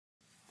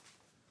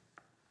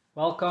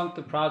Welcome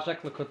to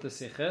Project Likkutei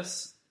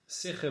Sichos,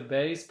 Sicha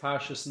Beis,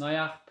 Parshas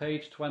Noach,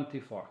 page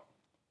 24.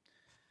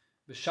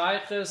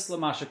 B'shayches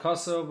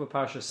l'mashakaso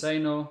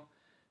b'parshaseinu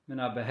min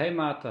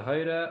ha-behema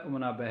tahira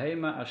u'min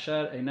ha-behema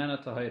asher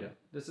einena tahira.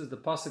 This is the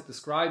pasuk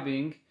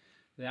describing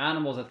the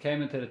animals that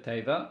came into the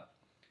teva,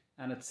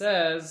 and it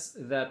says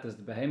that there's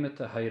the behema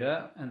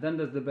tahira, and then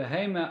there's the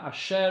behema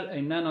asher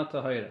einena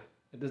tahira.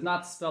 It does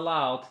not spell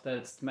out that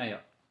it's tmeya.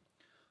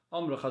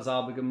 Amr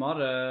Chazal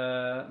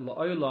b'Gemara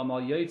la'olam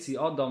al yotzi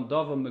adam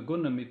davar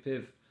meguna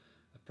mipiv.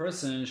 A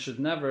person should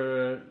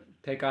never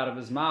take out of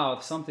his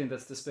mouth something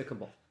that's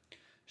despicable.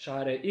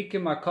 Shahare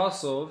ikim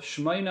akasov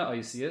shmeina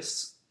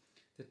oisius.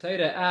 The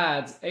Torah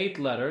adds 8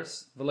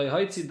 letters. V'lei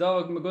haytzi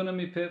davar meguna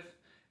mipiv,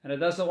 and it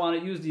doesn't want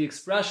to use the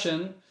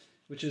expression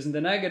which is in the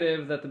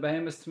negative that the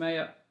behema is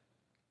tmeya.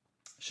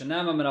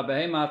 Shenema min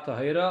ha-behema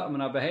tahira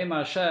min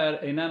ha-behema asher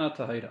einena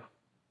tahira.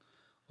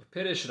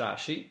 Pirish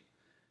Rashi.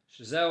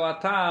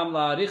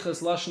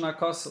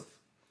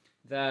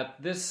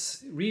 That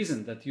this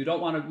reason that you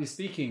don't want to be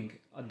speaking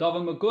a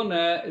davar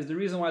meguna is the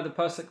reason why the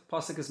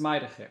pasuk is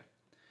ma'arich here.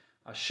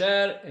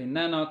 Asher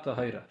einena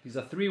tahira. These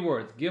are 3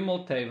 words: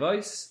 gimel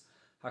tevos,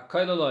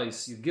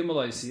 hakoilalois, you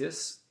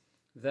gimel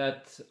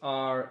that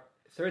are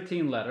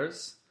 13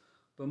 letters.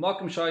 But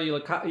makom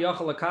shayil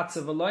yachal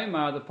akatzev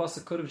aloyma, the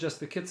pasuk could have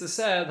just bekitza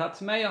said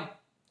hatmeya.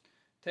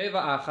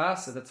 Teva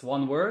achas, that's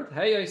 1 word.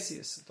 Hey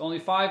oisius, it's only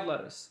 5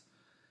 letters.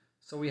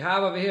 So we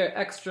have over here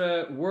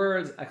extra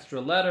words, extra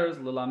letters,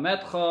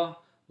 lilamedcha,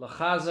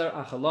 lachazer,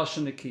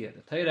 achaloshen nikiya.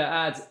 The Torah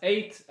adds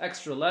 8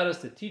 extra letters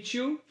to teach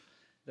you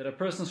that a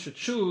person should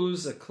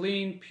choose a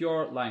clean,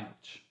 pure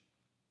language.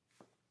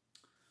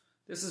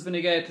 This is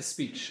benegay to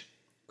speech.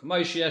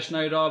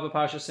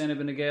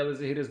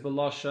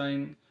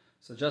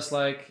 So just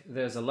like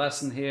there's a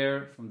lesson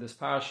here from this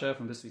parsha,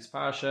 from this week's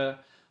parsha,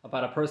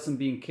 about a person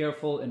being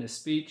careful in his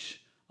speech,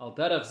 you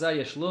could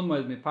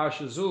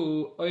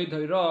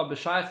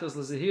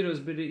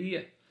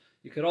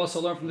also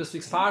learn from this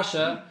week's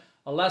parsha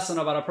a lesson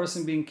about a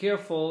person being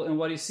careful in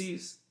what he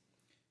sees.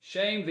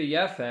 Shem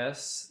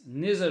v'yefes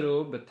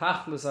nizaru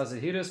betachlis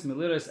hazehiris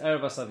miliris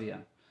ervas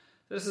aviyam.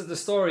 This is the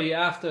story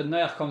after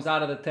Noach comes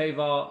out of the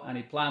teva and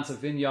he plants a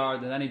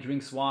vineyard and then he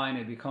drinks wine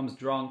and becomes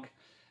drunk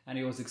and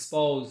he was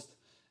exposed.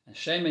 And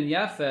Shem and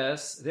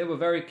Yefes, they were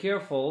very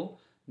careful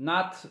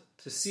not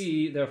to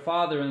see their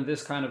father in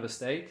this kind of a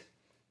state.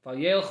 And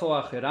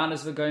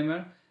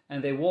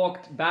they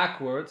walked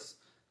backwards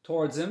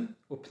towards him,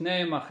 and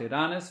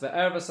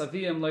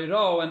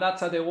that's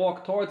how they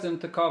walked towards him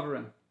to cover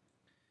him.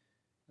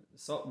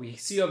 So we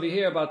see over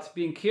here about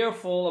being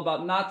careful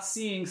about not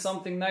seeing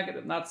something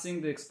negative, not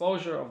seeing the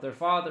exposure of their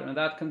father in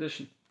that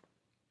condition.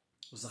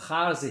 And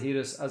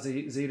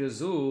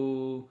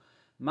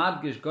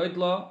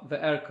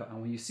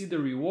when you see the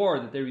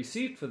reward that they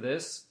received for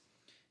this,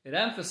 it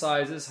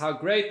emphasizes how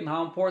great and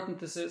how important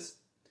this is.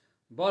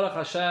 Baruch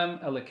Hashem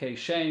Elokei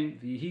Shem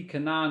v'yihi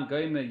Kanan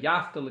goymer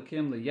yafta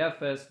lekim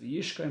leyefes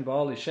v'yishkein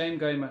ba'ali Shem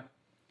goymer.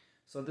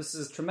 So this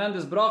is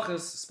tremendous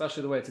brachas,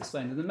 especially the way it's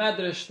explained in the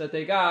Medrash, that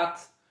they got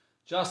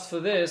just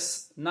for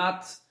this,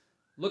 not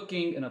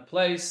looking in a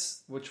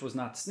place which was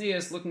not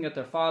sneas, looking at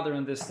their father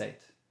in this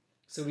state.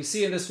 So we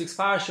see in this week's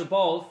parasha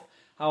both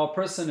how a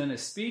person in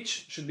his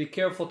speech should be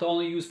careful to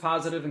only use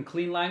positive and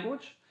clean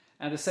language,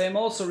 and the same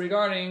also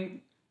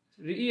regarding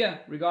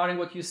regarding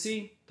what you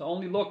see, to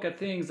only look at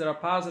things that are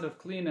positive,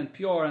 clean, and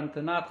pure, and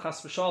to not, chas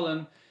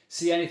v'shalom,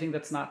 see anything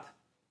that's not.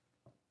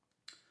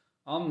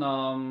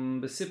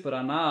 However,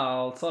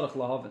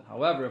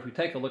 if we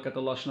take a look at the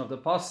lashon of the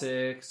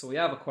pasuk, so we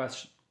have a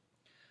question.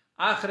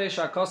 The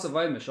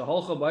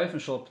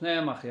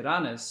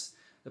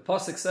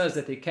pasuk says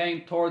that they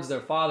came towards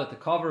their father to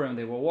cover him,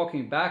 they were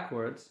walking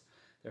backwards,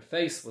 their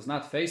face was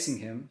not facing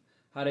him.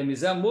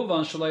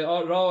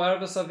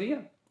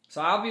 So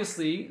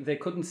obviously, they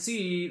couldn't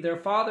see their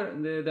father,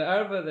 the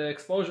erva, the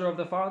exposure of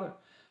the father.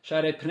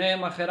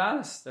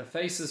 Their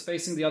face is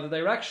facing the other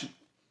direction.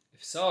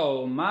 If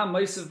so, why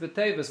does the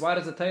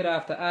Torah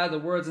have to add the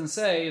words and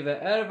say, and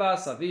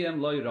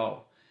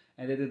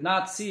they did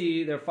not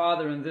see their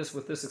father in this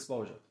with this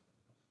exposure?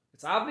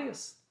 It's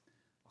obvious.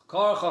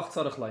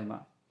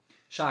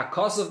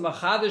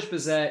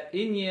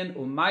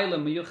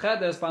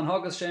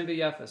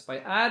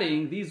 By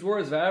adding these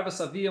words,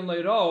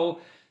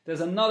 there's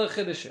another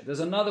chiddush. There's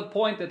another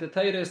point that the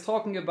Torah is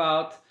talking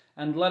about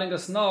and letting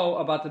us know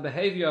about the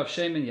behavior of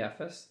Shem and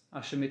Yefes.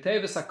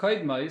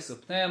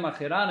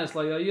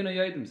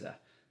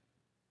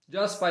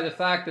 Just by the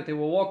fact that they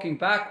were walking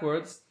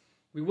backwards,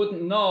 we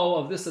wouldn't know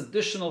of this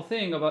additional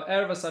thing about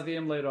Ervas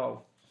Aviyim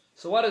Leiro.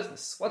 So what is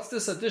this? What's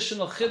this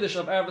additional chiddush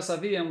of Ervas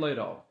Aviyim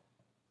Leiro?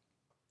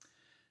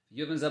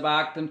 We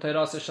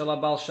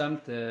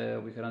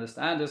can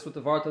understand this with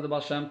the word of the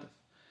Baal Shem Tov.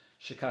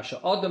 The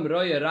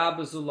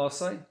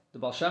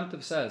Baal Shem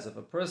Tov says, if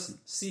a person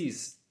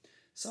sees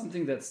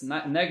something that's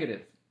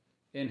negative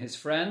in his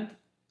friend,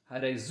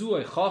 this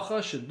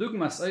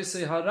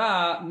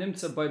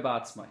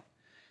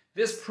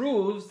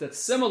proves that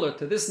similar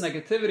to this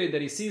negativity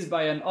that he sees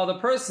by another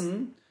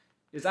person,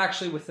 is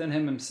actually within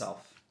him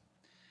himself.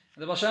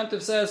 And the Baal Shem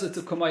Tov says it's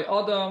a kumay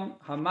adam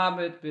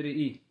hamabit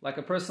biri'i, like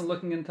a person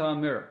looking into a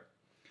mirror.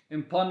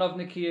 In panav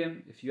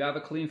nikiyim, if you have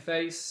a clean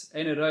face,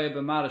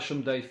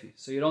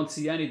 so you don't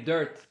see any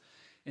dirt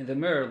in the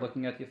mirror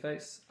looking at your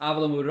face.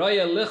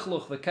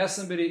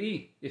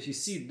 If you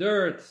see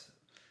dirt,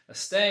 a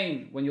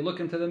stain, when you look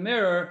into the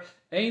mirror,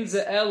 so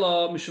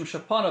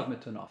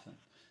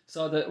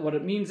that what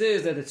it means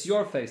is that it's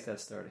your face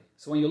that's dirty.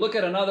 So when you look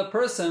at another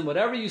person,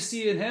 whatever you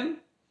see in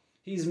him,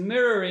 he's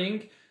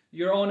mirroring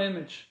your own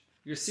image.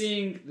 You're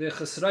seeing the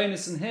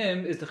chesrainis in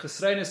him is the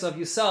chesrainis of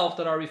yourself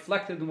that are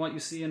reflected in what you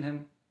see in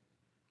him.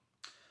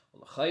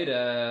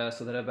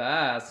 So the Rebbe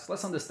asks,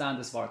 let's understand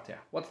this part here.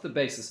 What's the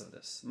basis of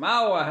this?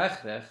 Why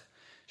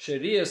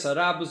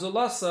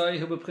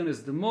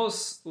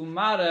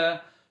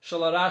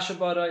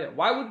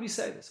would we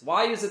say this?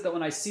 Why is it that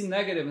when I see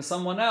negative in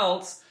someone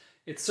else,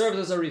 it serves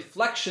as a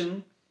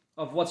reflection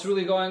of what's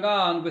really going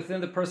on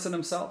within the person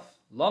himself?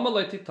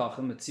 Why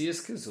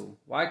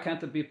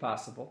can't it be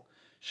possible?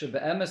 It's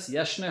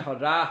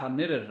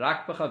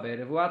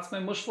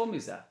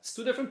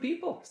two different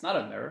people. It's not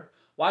a mirror.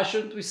 Why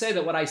shouldn't we say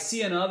that what I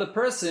see in another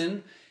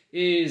person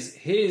is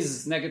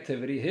his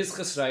negativity, his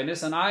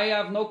chesrainis, and I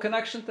have no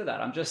connection to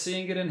that? I'm just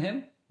seeing it in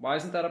him. Why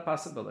isn't that a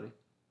possibility?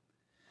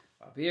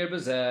 So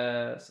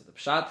the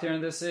pshat here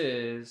in this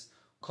is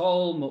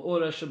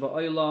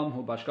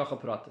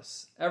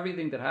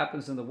everything that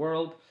happens in the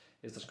world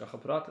is hashgacha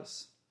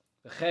pratis.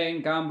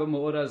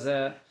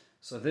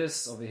 So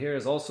this over here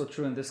is also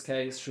true in this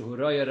case.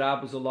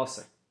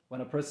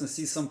 When a person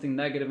sees something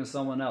negative in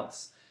someone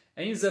else,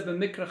 it's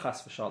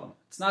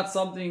not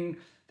something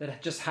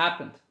that just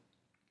happened.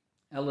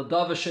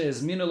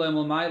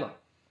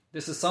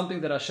 This is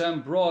something that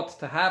Hashem brought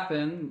to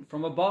happen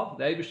from above.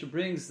 The Eibusha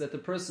brings that the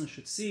person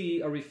should see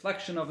a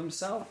reflection of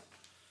himself.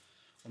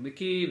 So the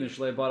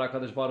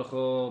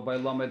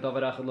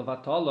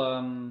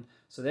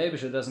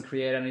Eibusha doesn't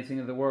create anything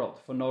in the world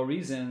for no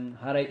reason.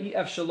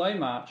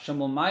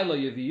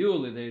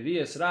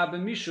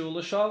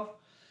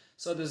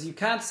 So you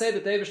can't say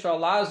that the Eibusha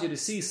allows you to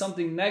see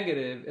something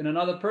negative in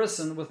another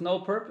person with no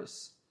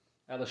purpose.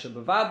 So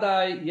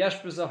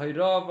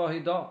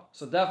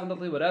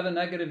definitely whatever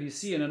negative you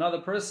see in another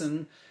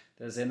person,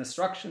 there's an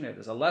instruction here,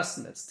 there's a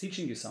lesson that's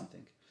teaching you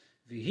something.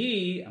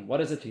 And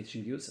what is it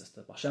teaching you?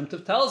 The Baal Shem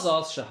Tov tells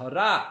us,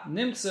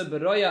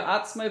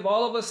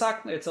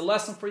 it's a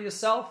lesson for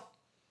yourself,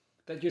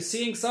 that you're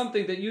seeing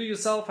something that you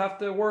yourself have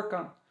to work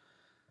on.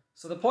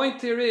 So the point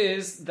here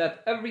is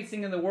that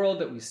everything in the world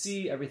that we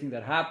see, everything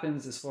that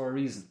happens is for a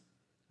reason.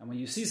 And when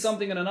you see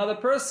something in another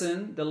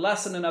person, the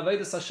lesson in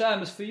Avodas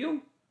Hashem is for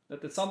you.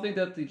 That it's something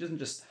that you didn't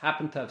just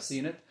happen to have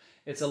seen it.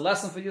 It's a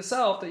lesson for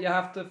yourself that you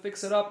have to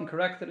fix it up and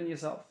correct it in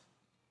yourself.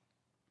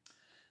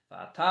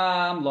 Why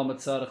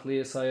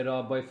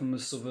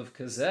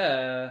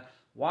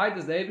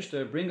does the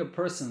Eibishter bring a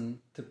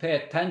person to pay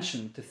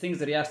attention to things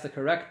that he has to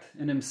correct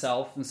in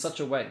himself in such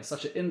a way, in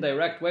such an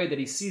indirect way that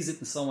he sees it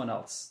in someone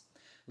else?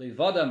 He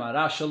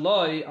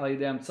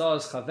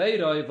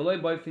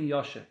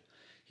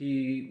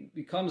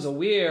becomes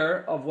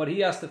aware of what he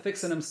has to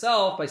fix in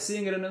himself by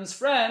seeing it in his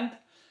friend,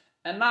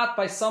 and not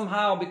by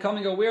somehow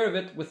becoming aware of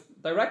it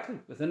directly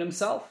within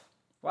himself.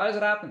 Why does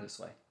it happen this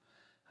way?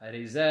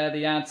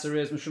 The answer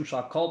is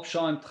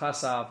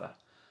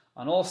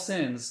on all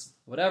sins,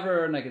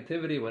 whatever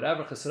negativity,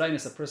 whatever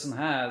chesrainis a person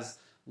has,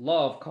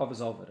 love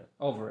covers over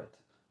it.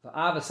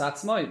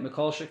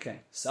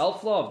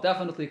 Self-love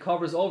definitely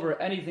covers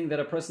over anything that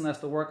a person has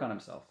to work on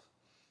himself.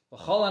 The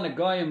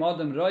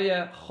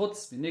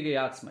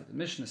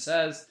Mishnah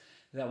says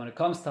that when it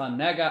comes to a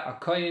nega, a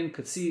kohen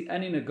could see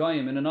any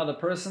negayim in another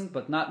person,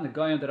 but not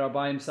negayim that are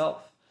by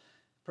himself.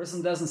 A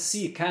person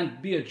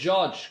can't be a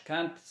judge,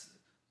 can't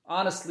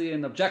honestly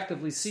and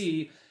objectively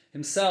see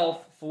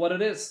himself for what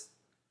it is.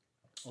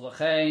 The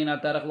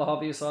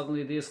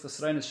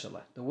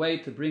way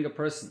to bring a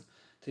person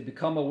to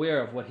become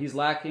aware of what he's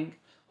lacking,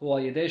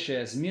 when the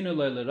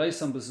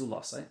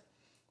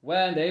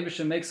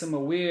Eibusha makes him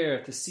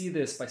aware to see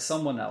this by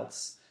someone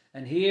else,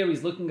 and here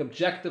he's looking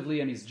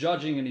objectively and he's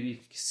judging and he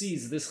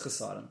sees this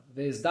chesaron.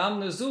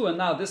 And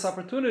now this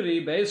opportunity,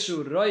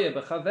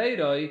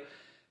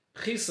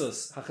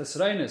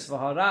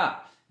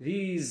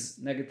 these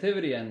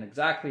negativity and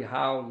exactly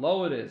how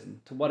low it is and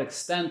to what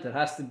extent it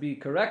has to be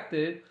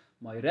corrected,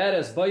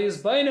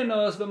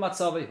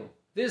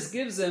 this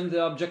gives him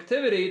the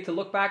objectivity to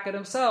look back at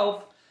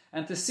himself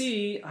and to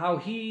see how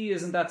he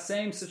is in that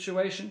same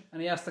situation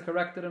and he has to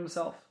correct it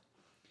himself.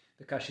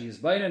 And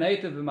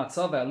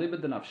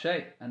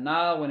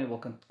now when he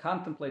will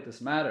contemplate this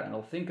matter and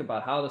he'll think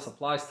about how this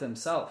applies to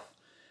himself,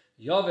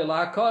 will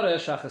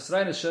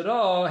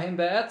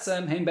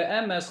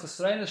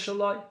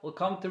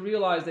come to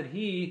realize that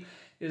he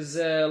is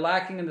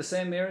lacking in the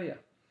same area.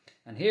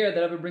 And here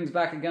the Rebbe brings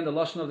back again the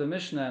lashon of the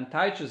Mishnah and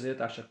teaches it,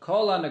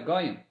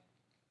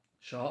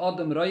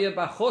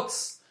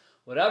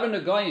 whatever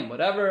negayim,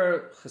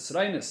 whatever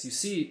chesrainis you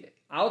see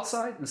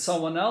outside in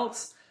someone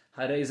else,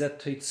 this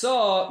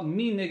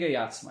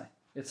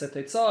It's a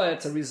tetzah,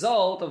 it's a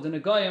result of the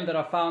negoyim that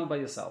are found by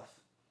yourself.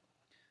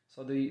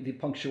 So the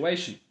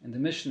punctuation in the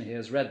Mishnah here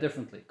is read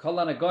differently. Kol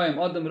negoyim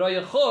odem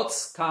roya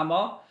chutz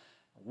kama.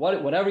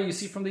 Whatever you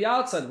see from the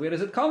outside, where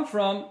does it come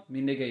from?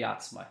 Minige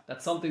yatzmai.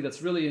 That's something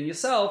that's really in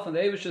yourself, and the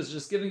Eibush is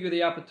just giving you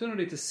the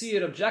opportunity to see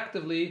it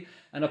objectively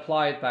and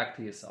apply it back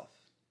to yourself.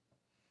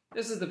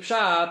 This is the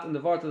pshat in the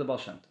Vart of the Baal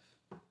Shem Tov.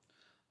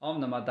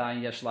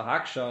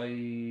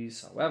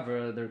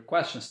 However, the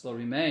question still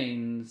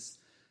remains.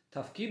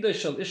 Tafkidei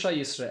shel isha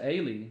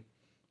Yisraeli,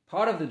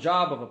 part of the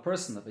job of a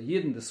person, of a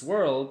yid in this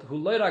world, who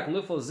leirak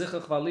lifol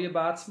zichach v'aliyah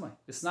ba'atzmai.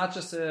 It's not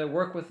just to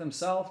work with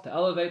himself, to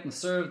elevate and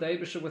serve the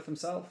Eibush with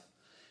himself.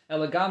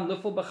 Elegam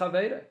lifol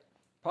b'chaveirei.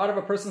 Part of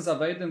a person's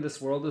aved in this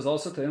world is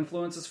also to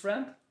influence his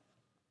friend.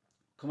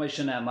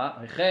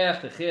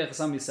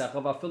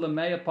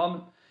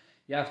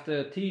 You have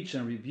to teach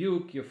and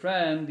rebuke your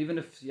friend, even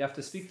if you have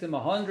to speak to him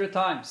 100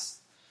 times.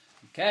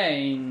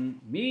 Okay,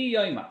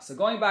 so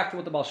going back to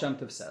what the Baal Shem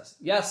Tov says.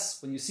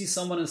 Yes, when you see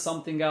someone in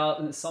something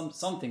else,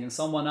 something in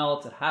someone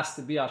else, it has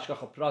to be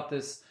ashkacha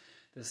pratis.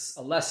 There's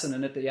a lesson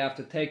in it that you have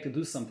to take to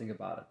do something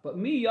about it. But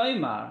mi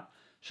yoimar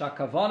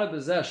shakavana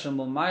bezeh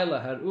shemol mayla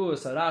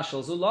haruas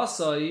harashal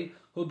zulasai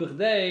hu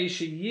b'chdei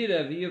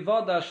sheyire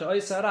v'yivada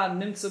she'oisara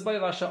nimtze b'y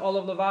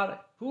v'she'olav levare.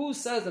 Who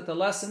says that the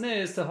lesson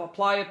is to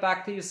apply it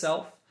back to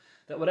yourself?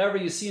 That whatever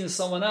you see in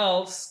someone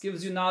else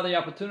gives you now the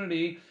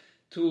opportunity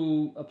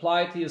to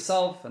apply it to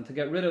yourself and to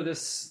get rid of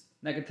this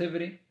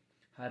negativity.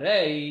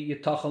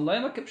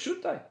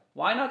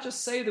 Why not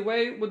just say the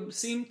way it would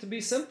seem to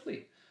be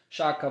simply?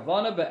 The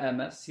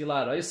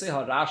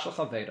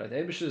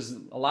Eibush is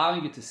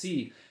allowing you to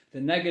see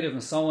the negative in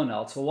someone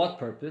else. For what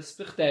purpose?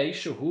 The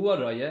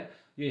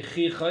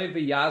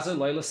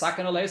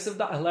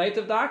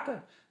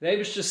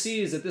Eibush just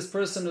sees that this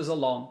person is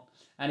alone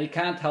and he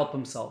can't help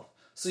himself.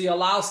 So you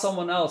allow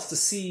someone else to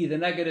see the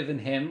negative in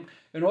him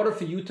in order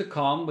for you to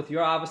come with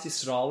your Avos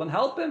Yisrael and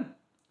help him.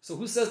 So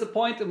who says the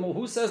point?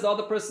 Who says the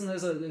other person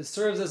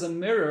serves as a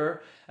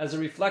mirror, as a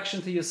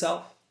reflection to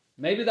yourself?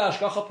 Maybe the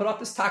Ashgacha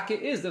Paratis Take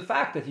is the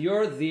fact that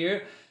you're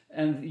there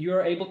and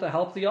you're able to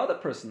help the other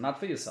person, not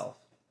for yourself.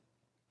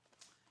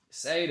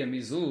 Say to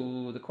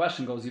Mizu, the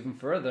question goes even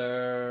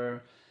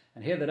further.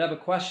 And here the Rebbe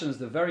questions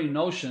the very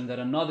notion that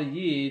another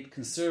Yid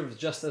can serve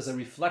just as a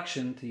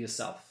reflection to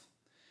yourself.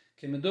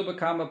 It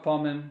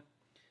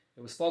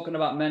was spoken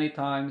about many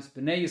times.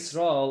 Bnei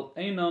Yisrael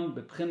einam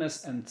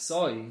bepchines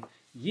emtzoi.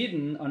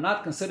 Yidden are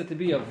not considered to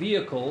be a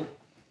vehicle.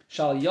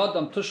 Shal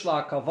yodam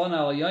tushla kavana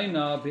al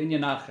yayna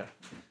b'inyan acher.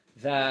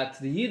 That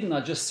the Yidden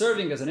are just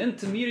serving as an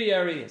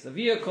intermediary, as a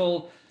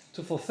vehicle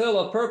to fulfill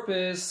a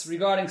purpose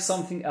regarding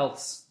something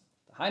else.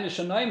 The Hainish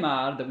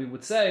Neymar that we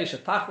would say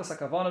shetachlas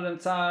hakavana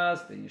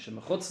demtzaz b'inyan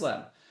shemechutz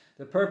lem.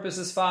 The purpose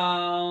is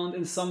found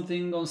in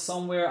something or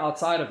somewhere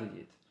outside of the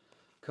Yid.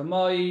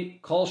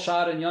 Kamoi kol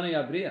shar and yoni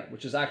abriya,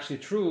 which is actually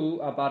true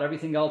about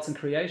everything else in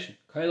creation,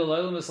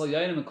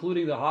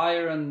 including the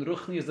higher and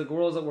ruchnis, the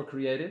worlds that were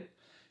created.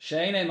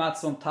 She'enei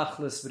matzvom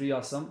tachlis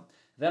briyasam.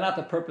 They're not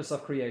the purpose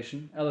of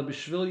creation. Ela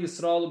b'shvil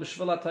Yisrael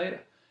b'shvil HaTorah.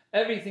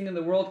 Everything in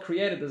the world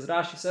created, as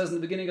Rashi says in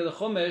the beginning of the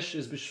Chumash,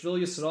 is b'shvil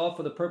Yisrael,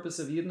 for the purpose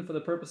of Yidden, for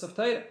the purpose of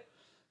Torah.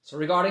 So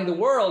regarding the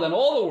world and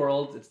all the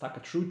world, it's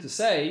not true to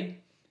say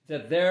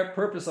that their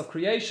purpose of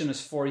creation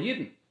is for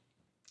Yidden.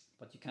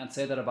 But you can't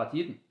say that about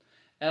Yidden.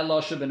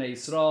 Yidden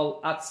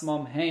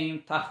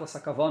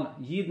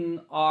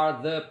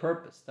are the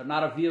purpose. They're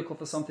not a vehicle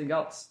for something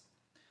else.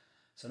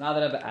 So now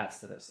the Rebbe adds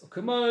to this.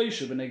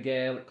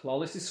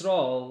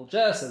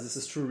 Just as this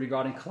is true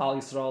regarding Klal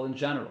Yisrael in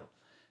general,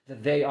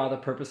 that they are the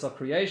purpose of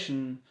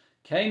creation.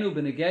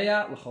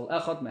 The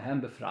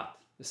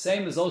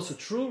same is also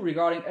true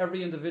regarding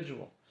every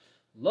individual.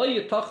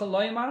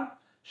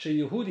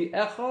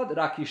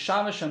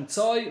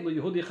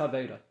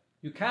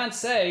 You can't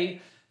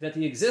say that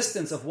the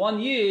existence of one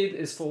Yid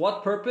is for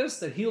what purpose?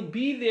 That he'll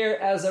be there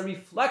as a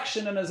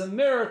reflection and as a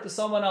mirror to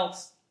someone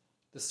else.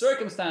 The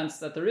circumstance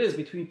that there is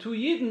between two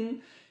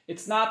Yidden,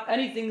 it's not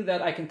anything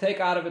that I can take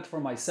out of it for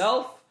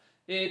myself,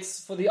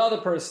 it's for the other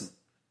person.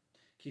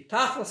 The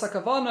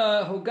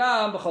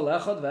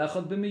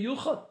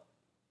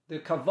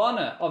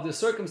kavana of the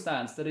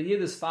circumstance that a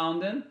Yid is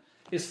found in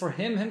is for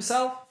him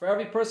himself, for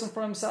every person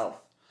for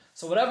himself.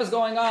 So whatever's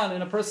going on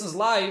in a person's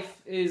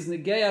life is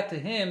negeya to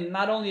him,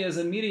 not only as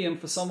a medium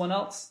for someone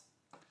else.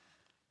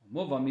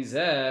 So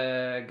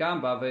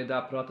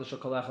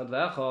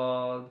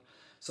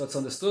it's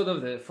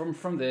understood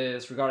from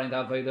this regarding the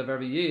avodah of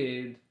every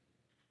Yid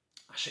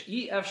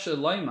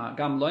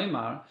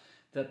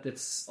that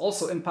it's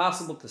also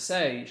impossible to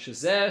say the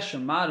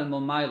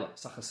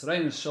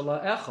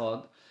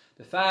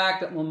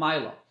fact that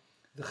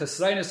the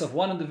chesreinis of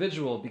one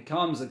individual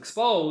becomes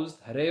exposed.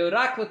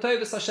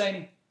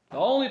 The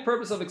only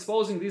purpose of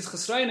exposing these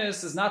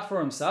chesreinis is not for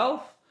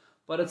himself,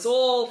 but it's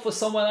all for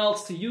someone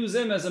else to use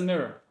him as a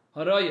mirror.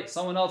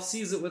 Someone else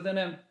sees it within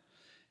him.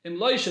 There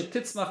has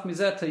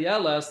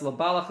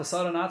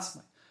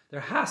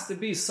to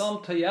be some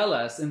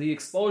tayeles in the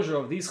exposure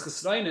of these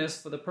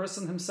chesreinis for the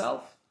person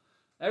himself.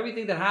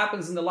 Everything that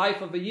happens in the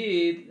life of a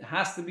Yid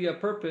has to be a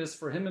purpose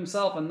for him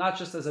himself and not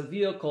just as a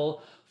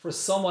vehicle for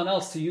someone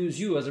else to use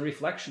you as a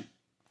reflection.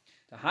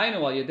 Going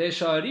back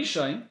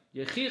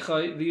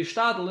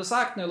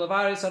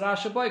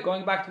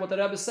to what the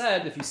Rebbe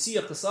said, if you see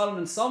a chesaron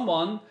in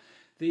someone,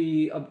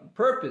 the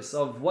purpose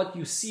of what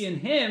you see in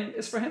him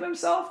is for him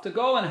himself, to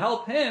go and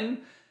help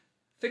him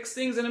fix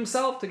things in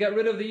himself, to get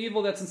rid of the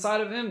evil that's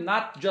inside of him,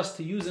 not just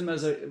to use him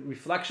as a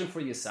reflection for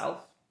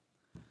yourself.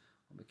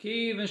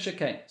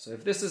 So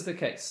if this is the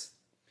case,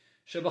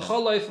 we're going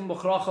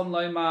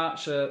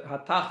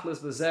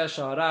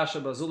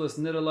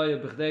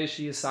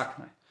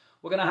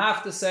to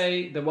have to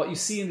say that what you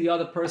see in the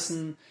other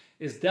person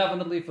is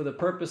definitely for the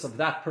purpose of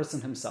that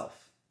person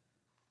himself.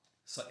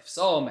 So if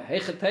so,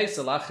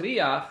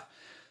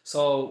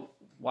 so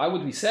why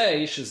would we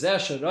say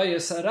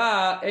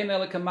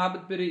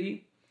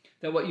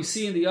that what you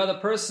see in the other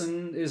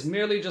person is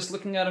merely just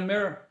looking at a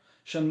mirror?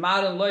 That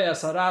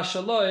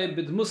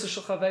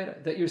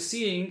you're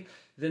seeing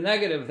the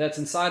negative that's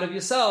inside of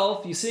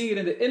yourself, you're seeing it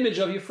in the image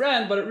of your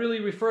friend, but it really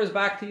refers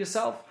back to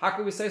yourself. How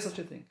can we say such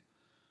a thing?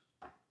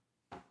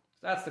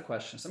 That's the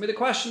question. So, the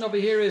question over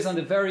here is on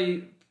the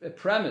very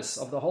premise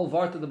of the whole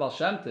Vart of the Baal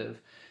Shem Tov,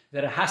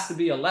 that it has to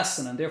be a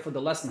lesson, and therefore the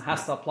lesson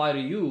has to apply to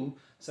you.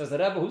 Says the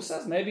Rebbe, who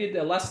says maybe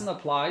the lesson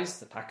applies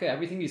to Taka,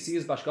 everything you see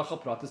is Bashgacha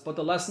Pratis, but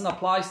the lesson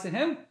applies to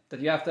him, that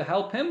you have to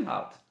help him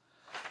out.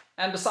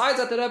 And besides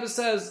that, the Rebbe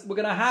says, we're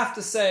going to have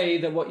to say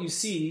that what you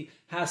see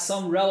has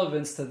some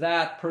relevance to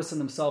that person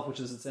himself, which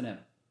is it's in him.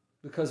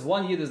 Because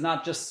one Yid does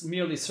not just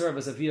merely serve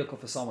as a vehicle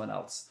for someone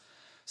else.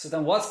 So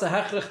then what's the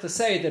hechrich to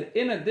say that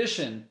in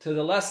addition to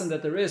the lesson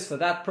that there is for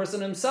that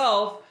person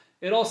himself,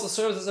 it also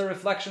serves as a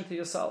reflection to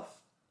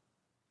yourself?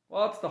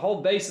 What's the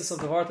whole basis of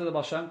the Vart of the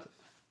Baal Shem Tov?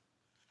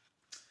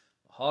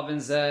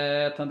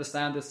 To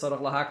understand this, so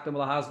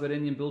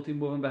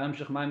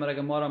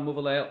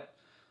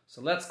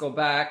let's go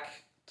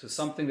back to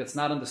something that's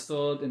not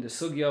understood in the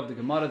sugya of the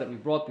Gemara that we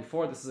brought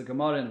before. This is a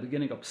Gemara in the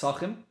beginning of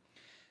Psachim.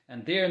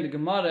 And there in the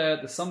Gemara,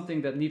 there's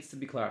something that needs to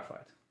be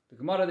clarified. The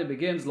Gemara there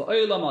begins, a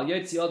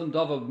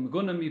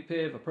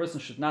person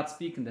should not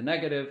speak in the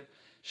negative,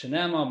 as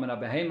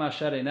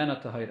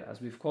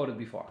we've quoted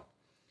before.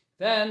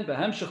 Then, the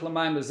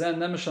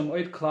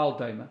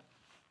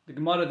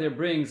Gemara there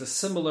brings a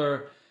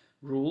similar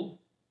rule.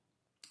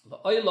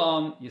 A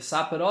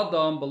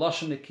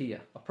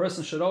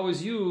person should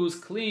always use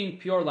clean,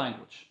 pure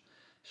language.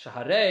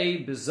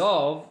 Shaharei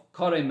bizov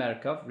kore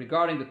merkav,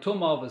 regarding the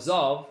tumah of a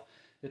zov,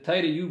 the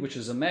Torah, which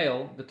is a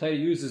male, the Torah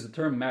uses the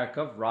term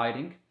merkav,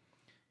 riding,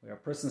 where a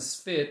person's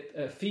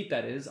feet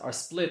that is, are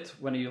split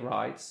when he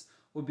rides.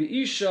 Would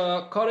be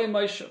isha kore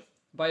meishav,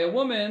 by a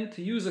woman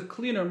to use a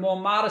cleaner, more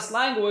modest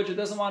language. It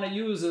doesn't want to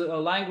use a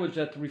language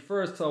that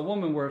refers to a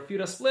woman where her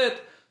feet are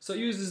split, so it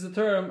uses the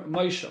term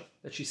meishav,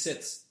 that she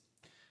sits.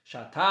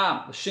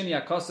 Shatam, the shini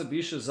akasa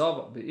b'isha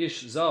zav,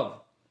 b'ish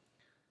zav,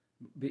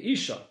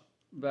 b'isha.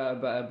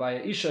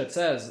 By isha it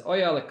says,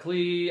 oya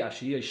lekli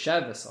ashiyah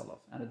sheves alav,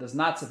 and it does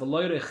not say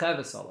v'loyre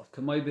cheves alav,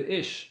 k'may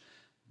b'ish.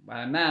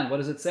 By a man, what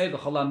does it say?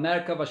 V'chala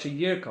merkav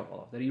ashiyirkav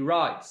alav, that he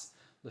rides.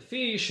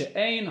 Lefi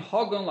she'ein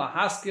hogon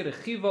lahaskir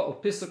rechiva o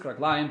pisuk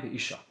raglayim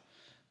b'isha.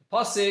 The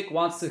pasuk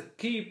wants to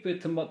keep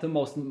it to the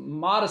most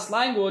modest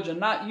language and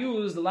not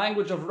use the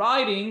language of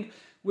riding,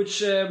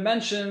 which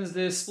mentions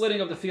the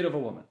splitting of the feet of a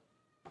woman.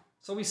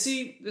 So we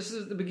see, this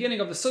is the beginning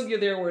of the sugya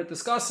there, where it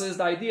discusses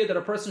the idea that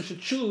a person should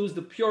choose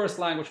the purest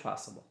language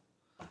possible.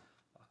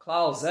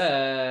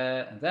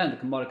 And then the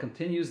Gemara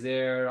continues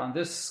there on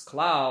this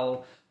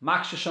klal,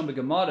 makshasham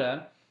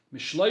beGemara,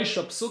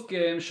 mishloisha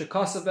psukim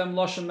shekasavem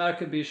loshem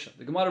merkabisha.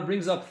 The Gemara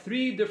brings up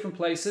 3 different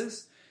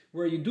places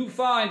where you do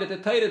find that the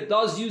Torah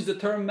does use the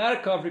term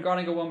merkav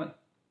regarding a woman.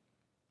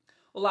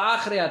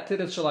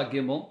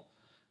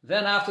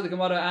 Then after the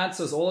Gemara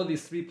answers all of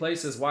these 3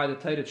 places why the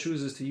Torah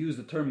chooses to use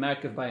the term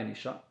merkav by an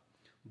isha,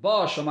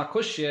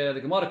 the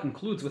Gemara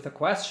concludes with a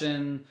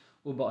question,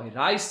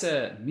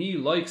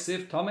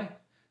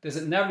 does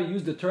it never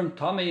use the term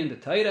tameh in the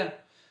Torah?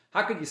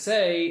 How could you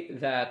say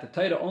that the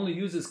Torah only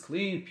uses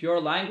clean,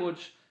 pure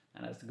language?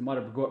 And as the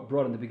Gemara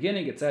brought in the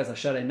beginning, it says,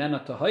 Asher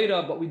einena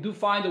tahira, but we do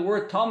find the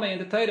word tameh in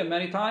the Torah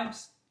many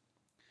times.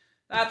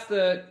 That's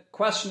the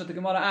question that the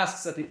Gemara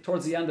asks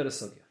towards the end of the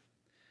sugya.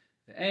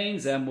 The ein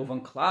zeh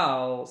muvan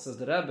klal, says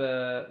the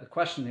Rebbe, the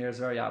question here is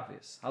very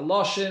obvious.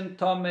 Haloshin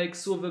tameh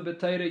ksuva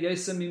b'Torah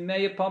yesem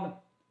mimei pamim.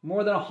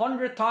 More than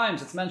 100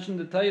 times it's mentioned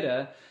in the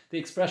Torah, the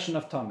expression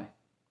of tameh.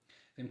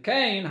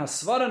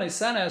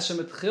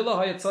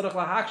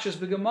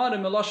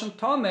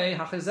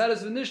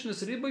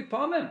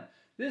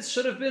 This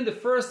should have been the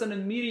first and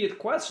immediate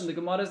question the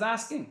Gemara is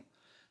asking.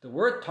 The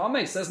word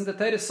tameh says in the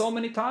Torah so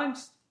many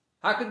times.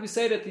 How could we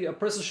say that a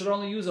person should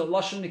only use a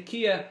lashon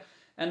nikiya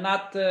and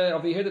not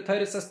over here the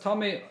Torah says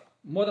tameh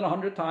more than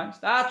 100 times?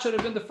 That should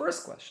have been the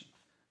first question.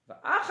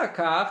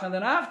 And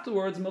then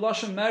afterwards,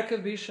 melashon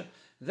merkev bisha.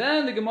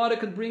 Then the Gemara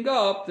could bring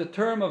up the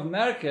term of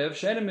merkev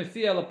she'enim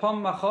mefia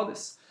lapam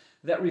machadis.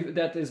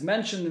 That is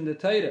mentioned in the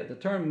Torah, the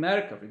term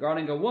merkav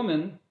regarding a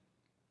woman,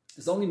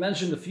 is only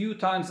mentioned a few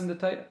times in the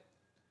Torah.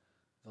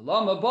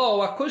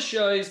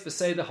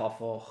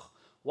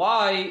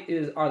 Why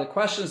are the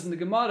questions in the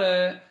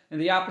Gemara in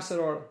the opposite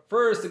order?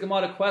 First, the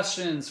Gemara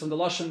questions from the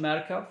Lashon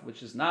Merkav,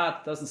 which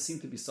doesn't seem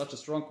to be such a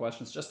strong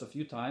question, it's just a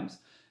few times.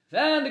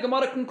 Then the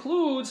Gemara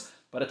concludes,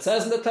 but it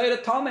says in the Torah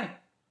Tameh,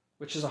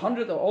 which is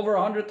over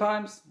 100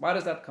 times. Why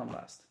does that come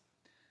last?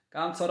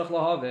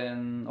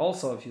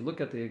 Also, if you look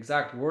at the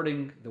exact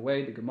wording, the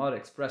way the Gemara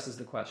expresses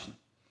the question.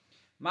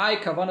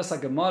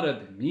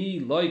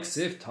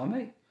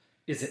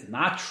 Is it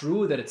not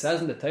true that it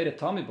says in the Torah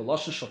Tameh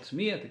b'lashon shel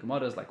tmiyah? The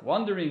Gemara is like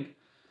wondering.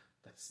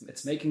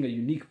 It's making a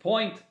unique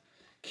point.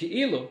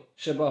 Ki'ilu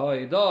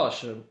shebahayda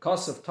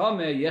shekasav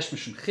Tameh yesh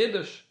mishum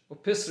chidush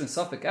u'pisrin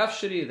safek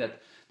afshiri, that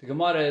the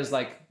Gemara is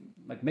like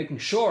making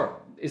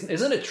sure.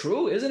 Isn't it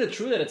true? Isn't it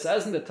true that it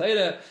says in the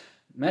Torah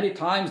many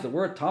times the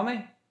word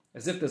Tameh?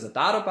 As if there's a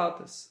doubt about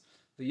this.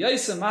 The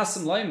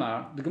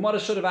Gemara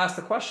should have asked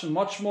the question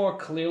much more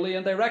clearly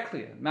and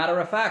directly. Matter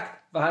of fact,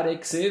 everybody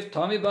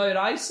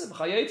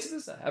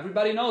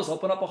knows.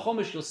 Open up a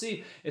Chumash, you'll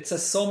see it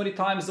says so many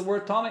times the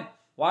word Tameh.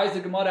 Why is the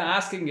Gemara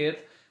asking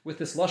it with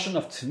this lashon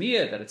of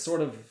Tmiyah, that it's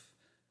sort of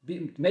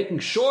making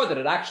sure that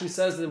it actually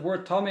says the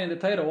word Tameh in the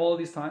Torah all of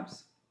these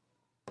times?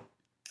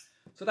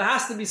 So there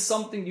has to be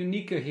something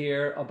unique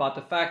here about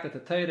the fact that the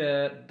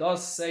Torah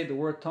does say the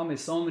word Tameh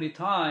so many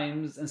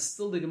times, and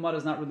still the Gemara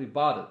is not really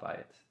bothered by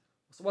it.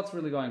 So what's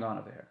really going on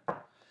over here?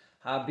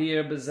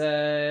 Habir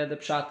bezeh the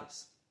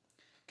pshatis.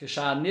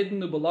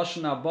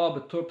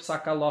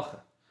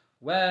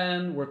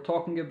 When we're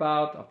talking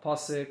about a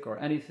pasuk or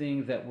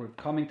anything that we're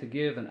coming to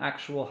give an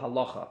actual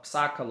halacha,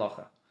 psak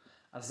halacha.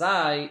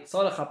 Azai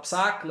tzarech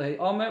hapsak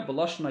leheomer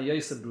b'lashon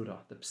hayoseh brura.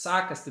 The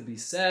psak has to be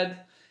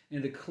said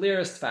in the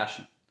clearest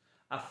fashion.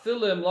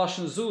 Afilim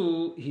lashon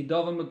zu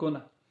hidava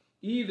meguna.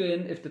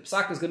 Even if the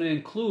psak is going to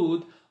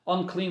include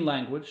unclean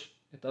language,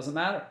 it doesn't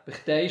matter.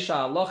 B'chtei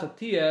sha'halacha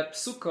tiyeh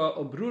psuka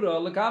o brura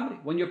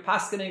legamri. When you're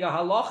paskening a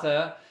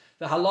halacha,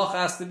 the halacha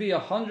has to be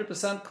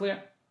 100%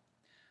 clear.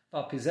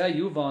 So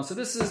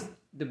this is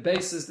the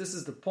basis, this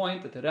is the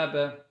point that the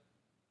Rebbe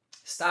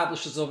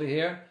establishes over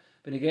here,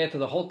 when you get to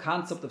the whole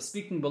concept of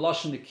speaking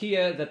b'lashon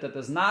nikiyah, that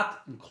does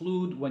not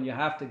include when you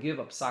have to give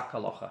a psak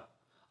halacha.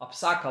 A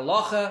psak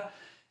halacha,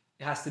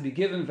 it has to be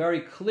given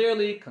very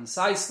clearly,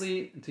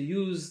 concisely, and to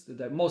use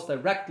the most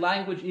direct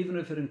language, even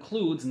if it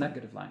includes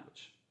negative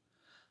language.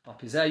 So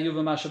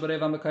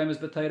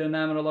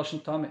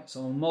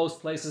in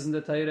most places in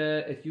the Torah,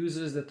 it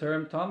uses the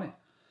term Tameh.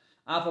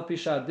 So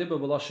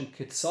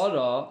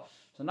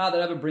now that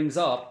Rebbe brings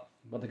up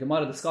what the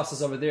Gemara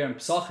discusses over there in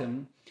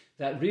Pesachim,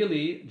 that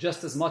really,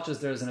 just as much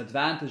as there's an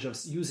advantage of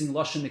using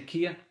lashon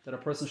nikiyah, that a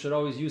person should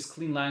always use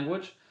clean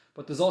language,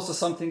 but there's also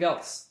something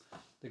else.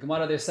 The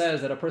Gemara there says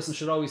that a person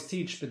should always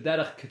teach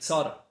b'derech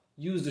kitzara,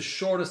 use the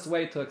shortest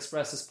way to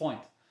express his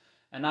point,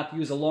 and not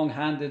use a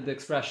long-handed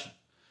expression.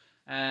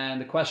 And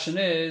the question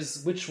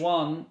is, which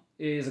one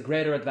is a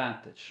greater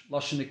advantage,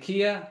 lashon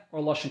nikiyah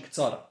or lashon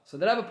kitzara? So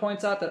the Rebbe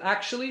points out that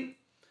actually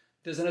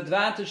there's an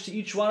advantage to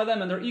each one of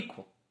them, and they're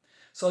equal.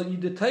 So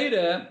the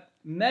Torah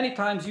many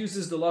times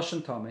uses the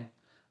lashon tameh.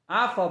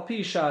 Afal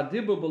pi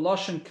sha'adibu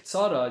b'lashon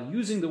kitzara,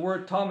 using the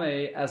word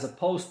tameh as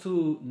opposed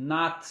to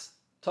not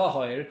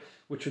tahir,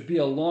 which would be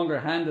a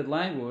longer-handed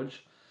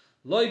language.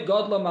 Loi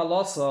godla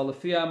malasa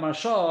lefia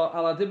marsha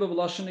ala dibu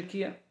b'lashon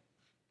nikiyah.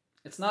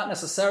 It's not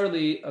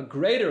necessarily a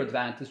greater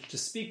advantage to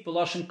speak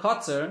b'lashon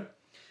katzer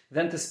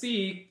than to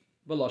speak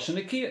b'lashon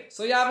nikiyah.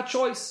 So you have a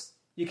choice.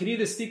 You can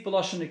either speak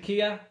b'lashon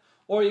nikiyah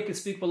or you can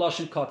speak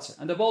b'lashon katzer,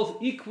 and they're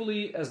both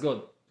equally as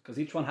good because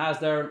each one has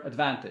their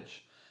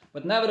advantage.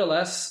 But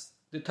nevertheless,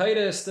 the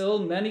Torah still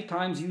many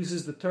times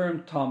uses the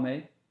term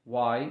tameh.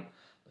 Why?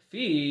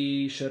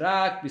 When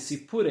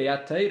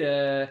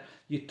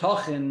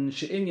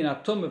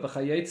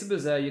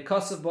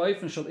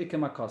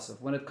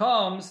it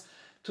comes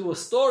to a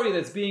story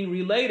that's being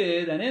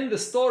related, and in the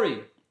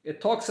story it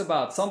talks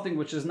about something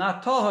which is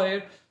not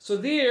tahir, so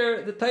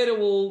there the Torah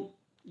will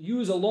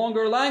use a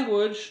longer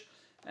language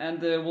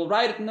and will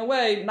write it in a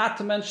way not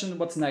to mention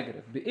what's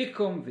negative.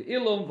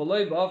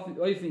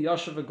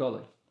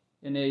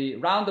 In a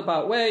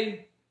roundabout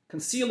way,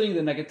 concealing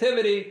the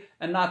negativity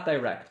and not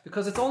direct.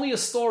 Because it's only a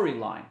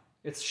storyline.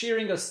 It's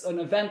sharing an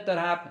event that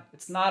happened.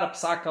 It's not a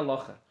psak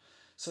halacha.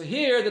 So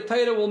here the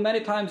Torah will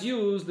many times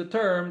use the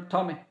term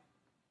tameh.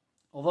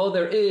 Although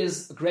there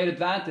is a great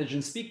advantage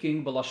in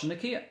speaking b'lashon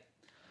nikiyah.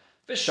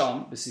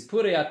 V'sham,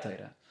 b'sipurei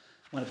ha-Torah.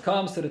 When it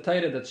comes to the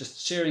Torah that's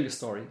just sharing a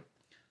story,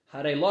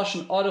 harei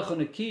lashon aruch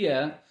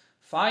nikiyah,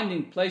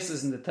 finding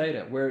places in the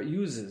Torah where it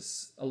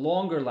uses a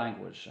longer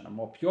language and a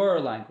more pure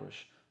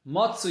language,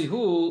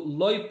 matzihu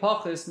loy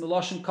pachis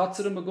milashon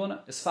katzer meguna,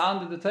 is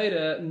found in the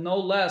Torah no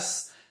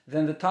less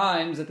than the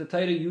times that the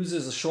Torah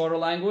uses a shorter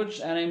language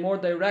and a more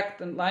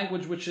direct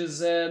language which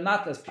is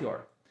not as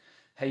pure.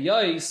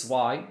 Heyais,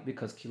 why?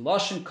 Because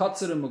kilashon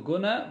katzer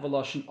meguna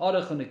v'lashon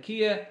aruch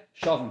nikiyah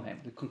shavim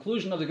hem. The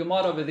conclusion of the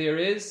Gemara over there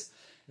is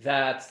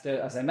that,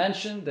 as I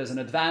mentioned, there's an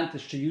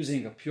advantage to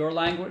using a pure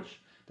language.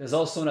 There's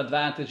also an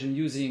advantage in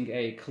using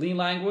a clean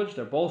language.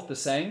 They're both the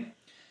same.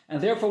 And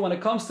therefore, when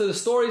it comes to the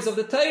stories of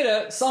the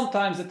Torah,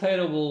 sometimes the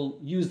Torah will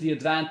use the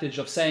advantage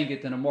of saying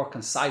it in a more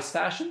concise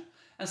fashion,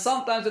 and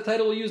sometimes the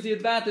Torah will use the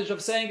advantage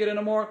of saying it in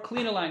a more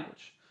cleaner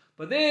language.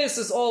 But this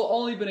is all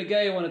only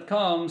benegay when it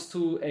comes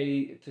to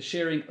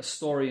sharing a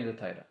story in the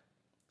Torah.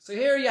 So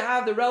here you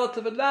have the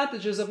relative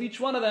advantages of each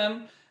one of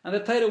them, and the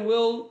Torah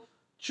will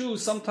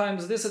choose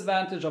sometimes this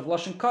advantage of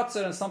Lashon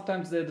Kotzer and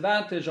sometimes the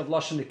advantage of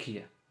Lashon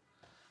Nikiyah.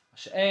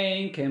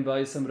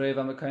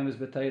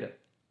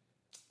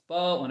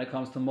 But when it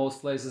comes to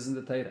most places in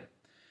the Torah,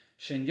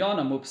 so in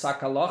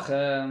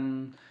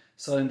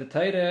the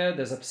Torah,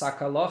 there's a psak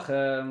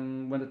halacha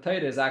when the Torah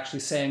is actually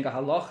saying a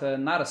halacha,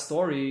 not a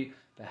story.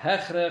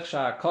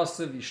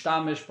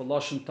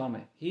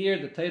 Here,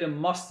 the Torah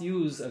must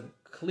use a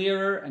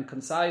clearer and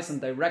concise and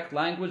direct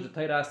language. The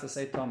Torah has to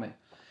say Tomei.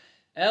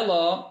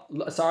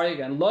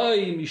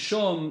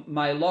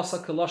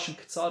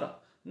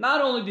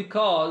 Not only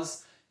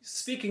because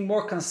speaking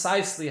more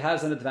concisely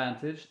has an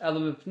advantage,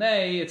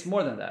 it's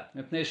more than that.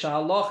 The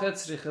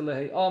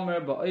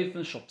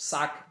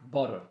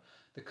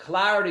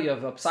clarity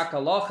of a psak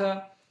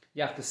halacha,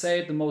 you have to say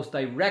it the most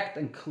direct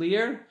and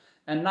clear,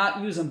 and not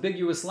use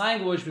ambiguous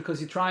language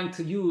because you're trying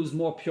to use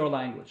more pure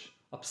language.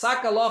 A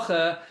psak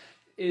halacha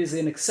is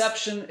an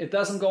exception. It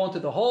doesn't go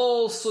into the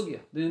whole sugya.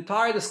 The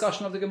entire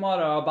discussion of the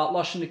Gemara about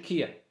Lashon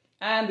Nikiyah.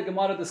 And the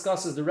Gemara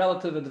discusses the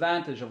relative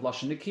advantage of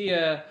Lashon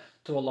Nikiyah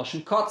to a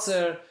Lashon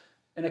Kotzer.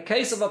 In a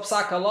case of a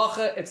psak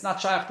halacha, it's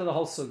not shaykh to the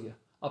whole sugya.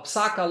 A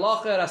psak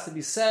halacha, it has to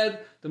be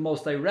said the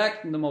most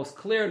direct and the most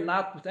clear,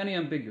 not with any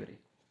ambiguity.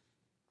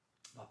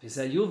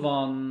 So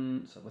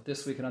with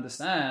this we can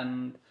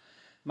understand.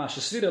 In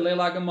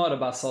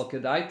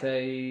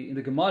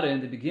the Gemara,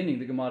 in the beginning,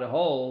 the Gemara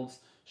holds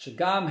in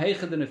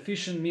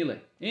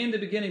the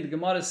beginning, the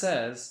Gemara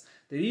says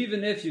that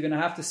even if you're going to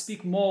have to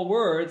speak more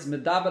words, the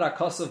Torah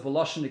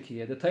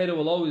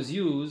will always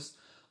use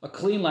a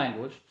clean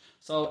language.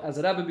 So, as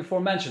the Rebbe before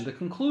mentioned, the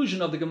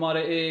conclusion of the Gemara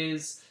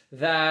is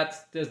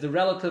that there's the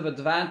relative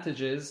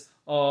advantages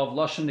of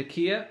Lashon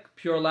Nikiyah,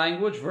 pure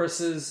language,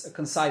 versus a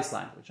concise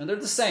language. And they're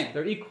the same,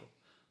 they're equal.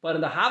 But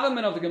in the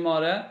Havamin of the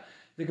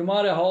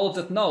Gemara holds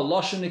that no,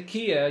 Lashon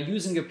Nikiyah,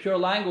 using a pure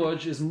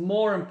language, is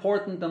more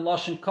important than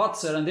Lashon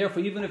Kotzer, and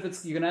therefore even if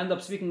you're going to end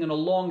up speaking in a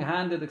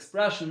long-handed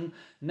expression,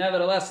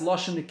 nevertheless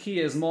Lashon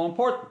Nikiyah is more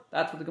important.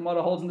 That's what the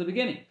Gemara holds in the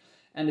beginning.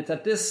 And it's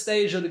at this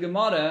stage of the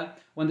Gemara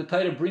when the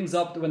Torah brings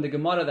up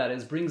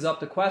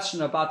the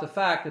question about the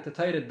fact that the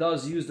Torah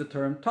does use the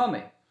term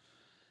Tomei.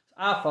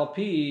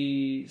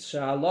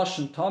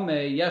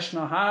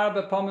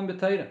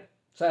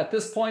 So at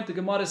this point the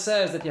Gemara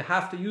says that you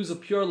have to use a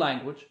pure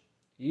language,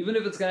 even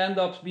if it's going to end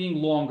up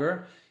being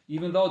longer,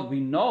 even though we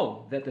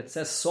know that it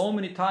says so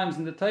many times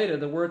in the Torah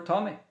the word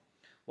Tomei.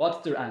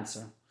 What's their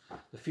answer?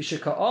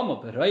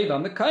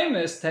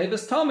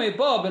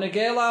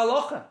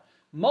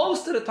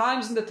 Most of the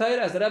times in the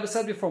Torah, as the Rebbe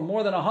said before,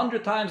 more than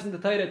 100 times in the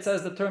Torah it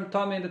says the term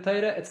Tomei in the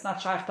Torah, it's not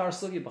shaykh tar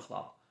sugi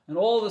b'chlal. And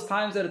all those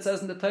times that it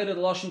says in the Torah, the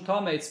Lashon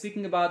Tomei, it's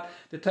speaking about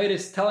the Torah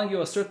is telling you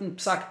a certain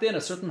psak din,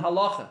 a certain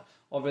halacha.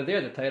 Over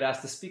there, the Torah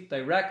has to speak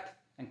direct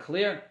and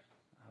clear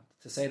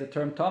to say the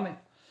term Tomei.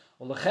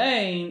 This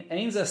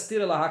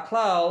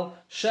klal,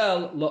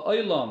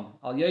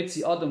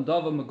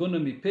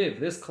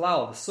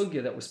 the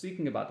sugya that we're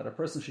speaking about, that a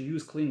person should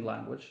use clean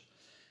language,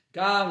 in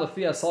the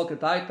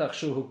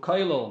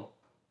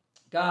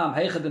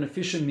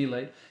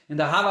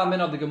Havamin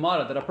of the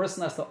Gemara, that a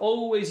person has to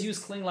always use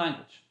clean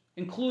language,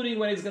 including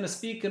when he's going to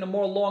speak in a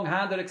more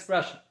long-handed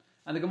expression.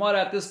 And the Gemara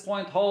at this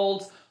point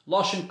holds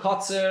Lashon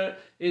Kotzer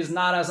is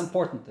not as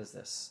important as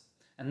this.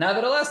 And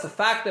nevertheless, the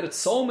fact that it's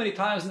so many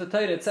times in the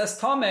Torah it says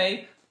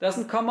Tomei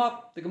doesn't come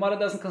up. The Gemara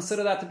doesn't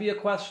consider that to be a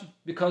question,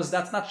 because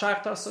that's not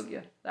shaykh tar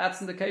sugya.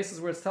 That's in the cases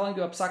where it's telling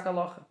you a psak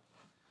halacha.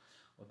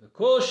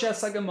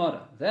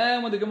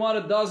 Then when the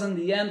Gemara does in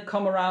the end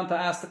come around to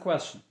ask the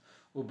question,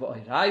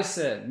 does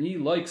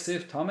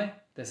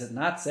it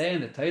not say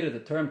in the Torah the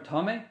term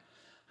Tomei?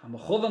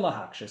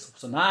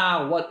 So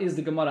now what is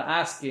the Gemara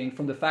asking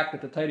from the fact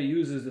that the Torah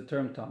uses the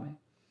term Tomei?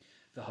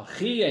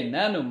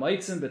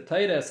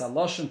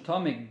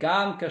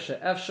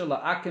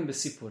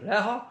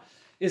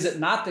 Is it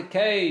not the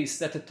case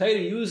that the Torah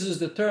uses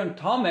the term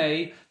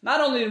Tomei not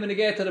only in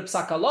negayah to the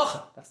psak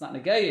halacha, that's not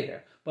negayah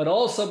here, but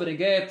also in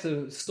negayah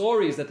to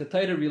stories that the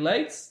Torah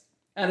relates,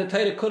 and the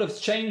Torah could have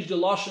changed the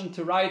lashon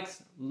to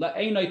write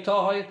la'einai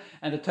tahoi,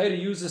 and the Torah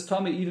uses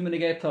Tomei even in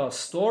negayah to a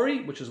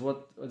story, which is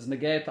what is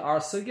negayah to our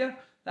sugya?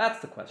 That's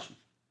the question.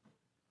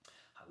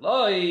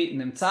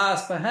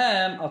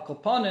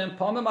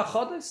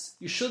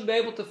 You should be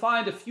able to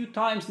find a few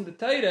times in the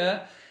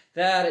Torah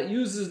that it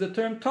uses the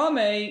term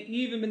Tomei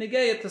even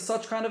b'negayah to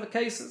such kind of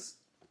cases,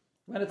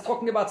 when it's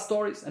talking about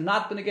stories and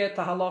not b'negayah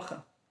to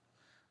halacha.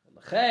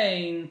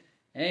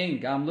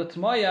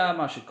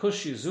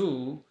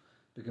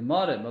 The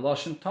Gemara,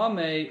 Meloshin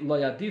Tamei, Lo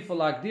Yadifu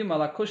Lagdim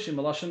Alakushim,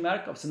 Meloshin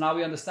Merkav. So now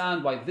we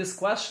understand why this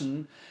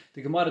question,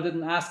 the Gemara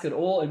didn't ask it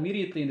all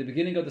immediately in the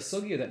beginning of the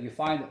Sugya, that you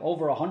find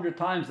over 100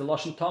 times the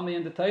Loshin Tamei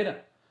in the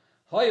Torah.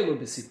 Hoyelu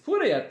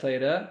B'Sipurei at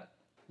Torah,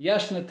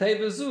 Yeshna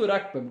Teva Zu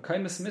Rak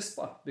B'Mkaimis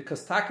Mispah.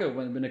 Because Taka,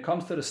 when it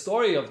comes to the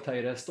story of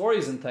Torah,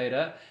 stories in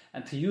Torah,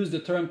 and to use the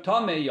term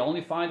Tamei, you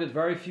only find it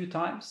very few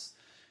times.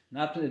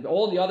 Not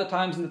all the other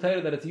times in the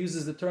Torah that it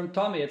uses the term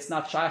Tamei, it's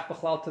not Shaykh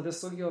B'chlal to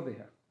this Sugya over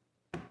here.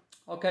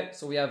 Okay,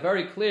 so we have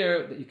very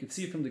clear that you can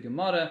see from the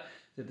Gemara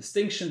the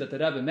distinction that the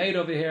Rebbe made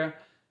over here,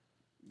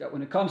 that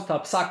when it comes to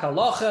Psak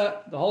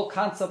Halacha, the whole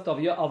concept of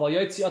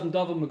Avayotzi Adam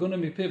Davar Meguna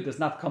Mipiv does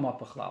not come up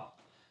b'chlal.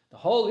 The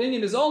whole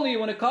Indian is only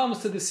when it comes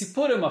to the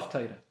Sipurim of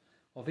Torah.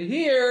 Over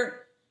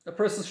here, a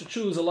person should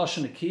choose a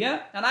Lashon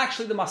Nekiya, and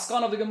actually the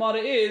Maskan of the Gemara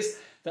is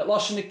that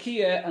Lashon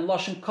Nekiya and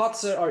Lashon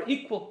Kotzer are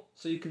equal,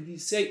 so you can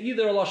say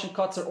either a Lashon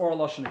Kotzer or a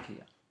Lashon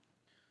Nekiya.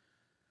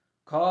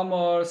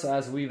 Kamor, so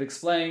as we've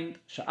explained,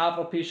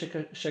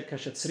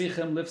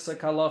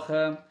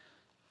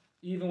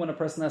 even when a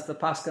person has to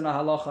paskin a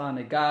halacha on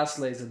a gas,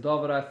 lays a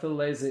dovra, fill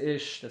lays a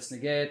ish, that's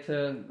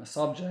negated, a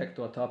subject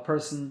or to a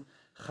person,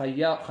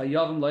 you have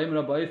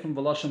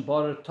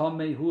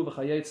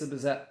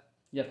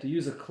to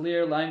use a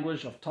clear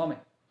language of Tomei,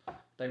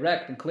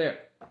 direct and clear.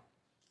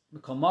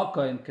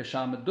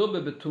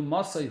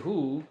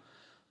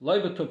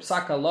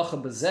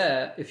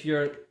 If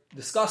you're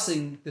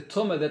discussing the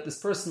tumah that this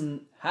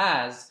person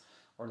has,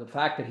 or the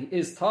fact that he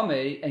is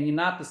tamei, and you're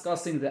not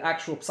discussing the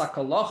actual psak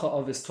halacha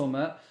of his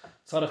tumah,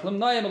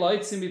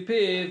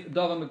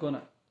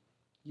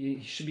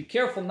 you should be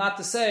careful not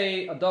to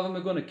say a davar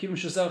meguna kivim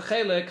shezer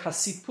chelek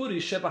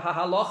hasipuri sheba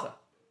hahalacha.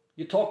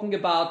 You're talking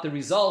about the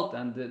result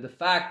and the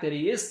fact that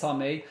he is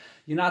tamei.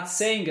 You're not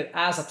saying it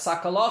as a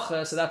psak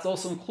halacha, so that's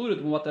also included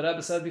in what the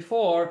Rebbe said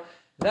before,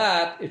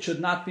 that it should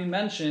not be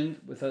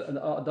mentioned with a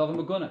davar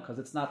meguna, because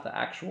it's not the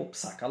actual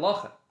psak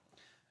halacha.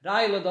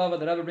 Rai l'davar,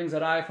 the Rebbe brings a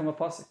rai from a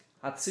pasuk.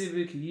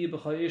 Hatzivik yi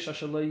b'chayish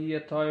asher lo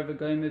yiyeh toir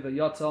v'goymi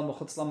v'yotzal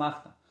m'chutz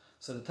lamachna.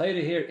 So the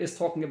Torah here is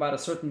talking about a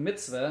certain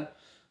mitzvah,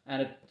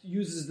 and it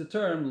uses the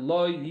term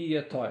lo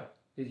yiyeh toir.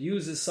 It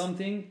uses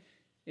something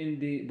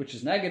which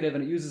is negative,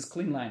 and it uses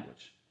clean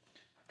language.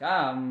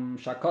 Isn't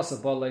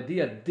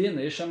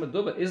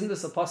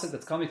this a pasuk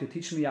that's coming to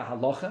teach me a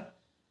halacha?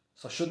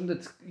 So shouldn't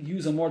it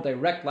use a more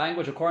direct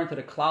language according to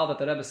the cloud that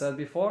the Rebbe said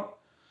before?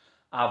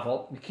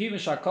 When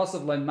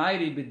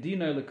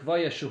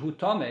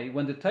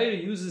the Torah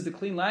uses the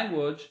clean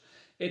language,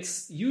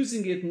 it's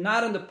using it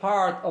not in the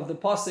part of the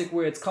pasuk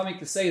where it's coming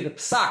to say the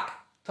psak,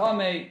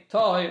 tamei,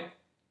 tohi,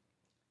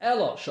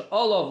 elo,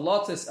 she'olav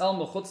lotzes el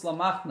mechutz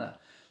lamachna,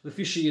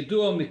 lefi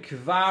sheyeduo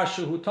mikvar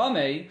shehu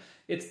tamei.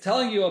 It's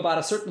telling you about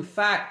a certain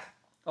fact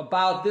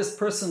about this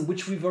person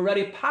which we've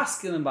already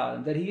paskin about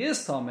him, that he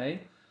is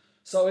tamei.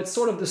 So it's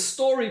sort of the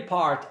story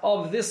part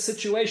of this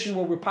situation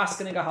where we're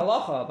paskening a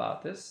halacha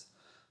about this.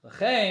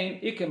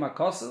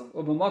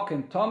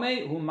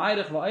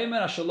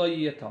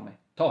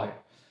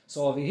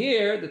 So over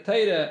here, the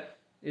Torah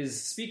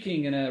is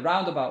speaking in a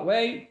roundabout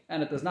way,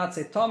 and it does not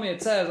say tamei,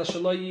 it says asher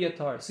lo yiyeh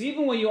tahor. So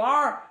even when you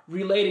are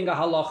relating a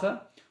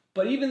halacha,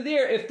 but even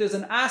there, if there's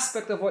an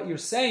aspect of what you're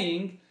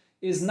saying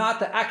is not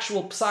the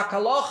actual psak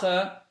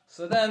halacha,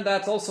 so then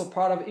that's also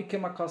part of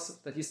ikem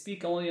hakosef, that you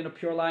speak only in a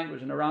pure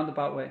language, in a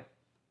roundabout way.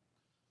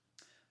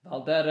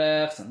 So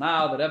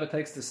now the Rebbe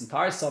takes this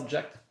entire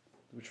subject,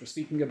 which we're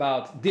speaking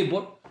about,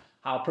 dibur,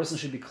 how a person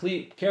should be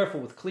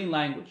careful with clean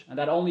language, and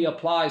that only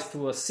applies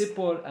to a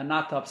sipur and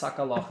not to a psak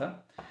halacha,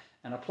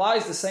 and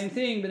applies the same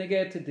thing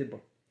b'negei to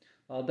dibur.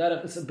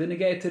 It's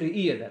b'negei to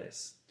re'iyah, that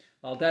is.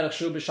 So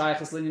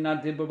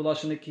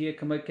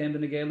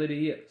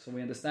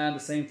we understand the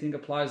same thing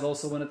applies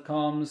also when it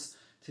comes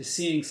to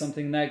seeing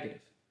something negative.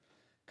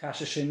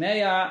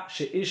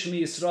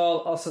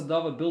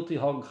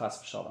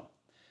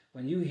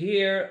 When you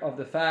hear of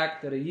the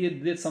fact that a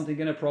Yid did something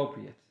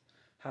inappropriate,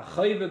 what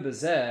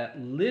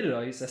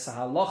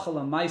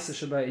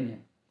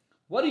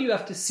do you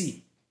have to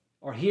see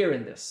or hear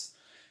in this?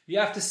 You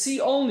have to see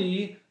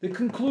only the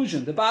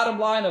conclusion, the bottom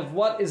line of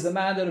what is the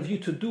mandate of you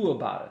to do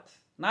about it,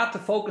 not to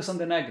focus on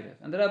the negative.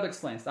 And the Rebbe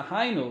explains, the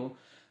Hainu,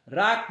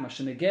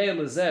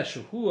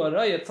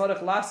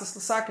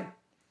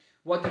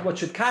 what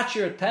should catch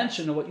your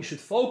attention and what you should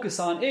focus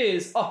on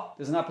is,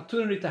 there's an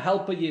opportunity to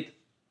help a Yid.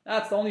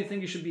 That's the only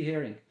thing you should be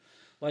hearing.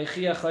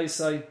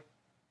 To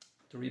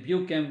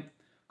rebuke him,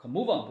 in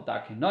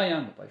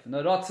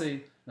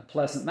a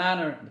pleasant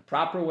manner, in the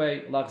proper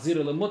way,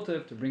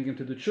 to bring him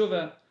to the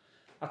tshuva.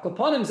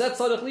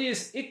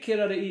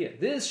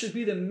 This should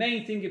be the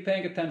main thing you're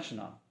paying attention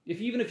on.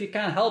 Even if you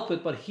can't help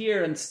it, but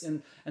hear and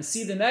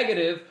see the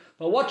negative,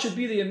 but what should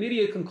be the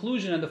immediate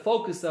conclusion and the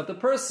focus of the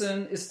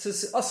person is to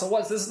say,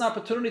 this is an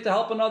opportunity to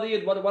help another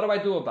Yid. What do I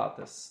do about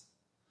this?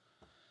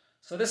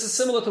 So this is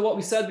similar to what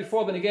we said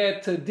before,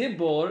 b'negei to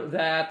dibur,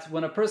 that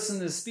when a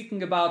person is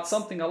speaking about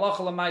something,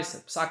 halacha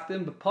l'maaseh,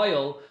 psaktim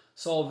b'payil,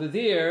 so over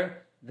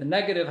there, the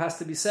negative has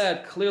to be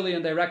said clearly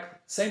and directly.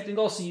 Same thing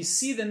also, you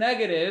see the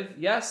negative,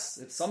 yes,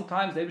 it's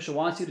sometimes the Eibusha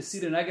wants you to see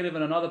the negative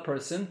in another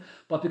person,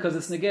 but because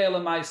it's Negei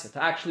L'Maisa,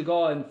 to actually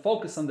go and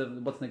focus on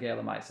what's Negei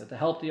L'Maisa, to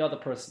help the other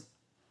person.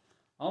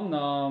 But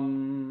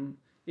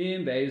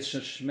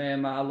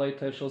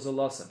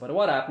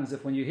what happens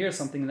if when you hear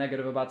something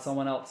negative about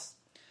someone else?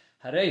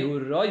 What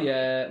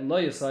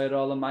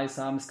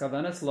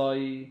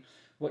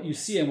you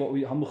see and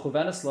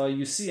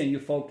you see and you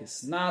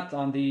focus, not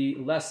on the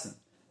lesson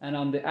and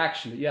on the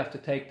action that you have to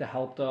take to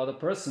help the other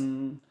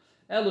person.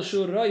 You're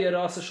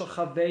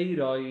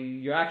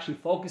actually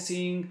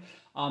focusing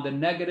on the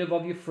negative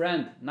of your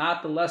friend,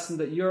 not the lesson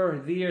that you're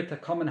there to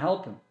come and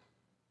help him.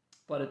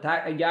 But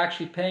you're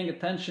actually paying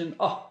attention,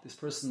 this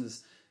person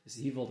is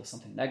evil, there's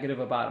something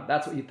negative about him.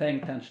 That's what you're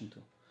paying attention to.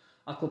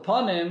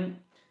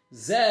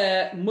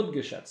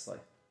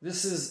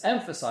 This is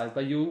emphasized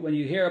by you when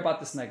you hear about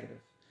this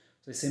negative.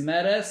 So you say,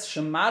 Meres,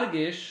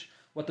 Shemargish,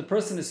 what the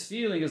person is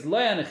feeling is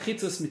not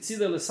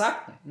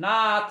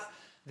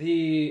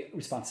the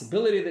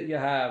responsibility that you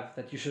have,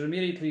 that you should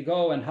immediately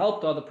go and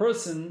help the other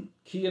person.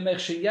 You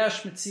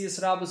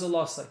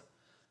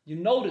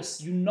notice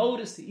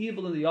the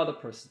evil in the other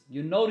person.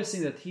 You're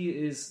noticing that he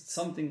is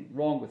something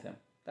wrong with him.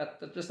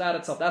 That just that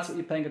itself, that's what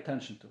you're paying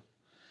attention to.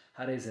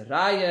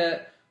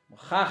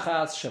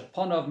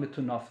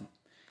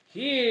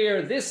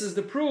 Here, this is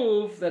the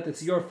proof that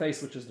it's your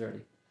face which is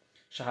dirty.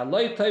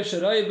 This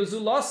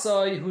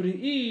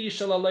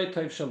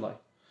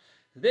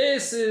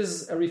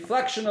is a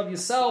reflection of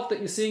yourself that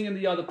you're seeing in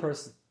the other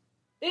person.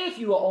 If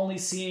you are only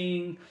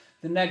seeing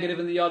the negative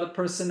in the other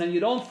person and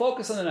you don't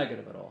focus on the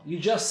negative at all, you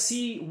just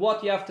see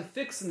what you have to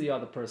fix in the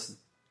other person,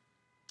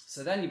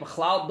 so then you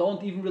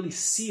don't even really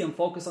see and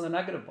focus on the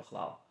negative.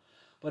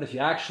 But if you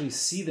actually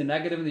see the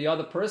negative in the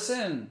other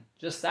person,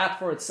 just that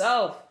for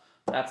itself,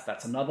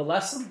 that's another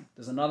lesson.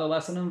 There's another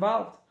lesson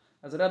involved.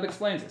 As the Rebbe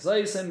explains it,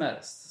 say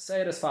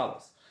it as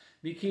follows.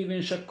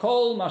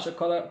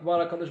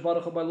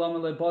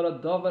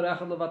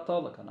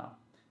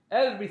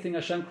 Everything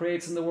Hashem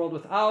creates in the world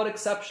without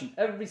exception,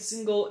 every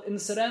single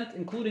incident,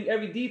 including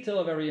every detail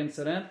of every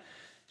incident,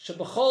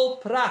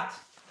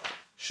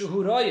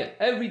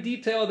 every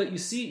detail that you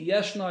see,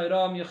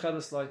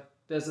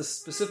 there's a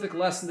specific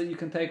lesson that you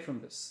can take from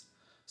this.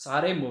 So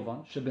over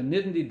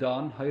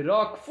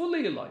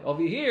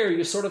here,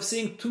 you're sort of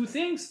seeing two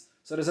things.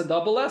 So there's a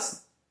double lesson.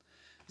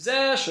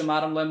 The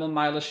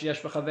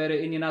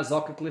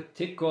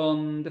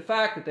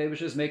fact that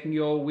Eibush is making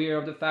you aware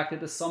of the fact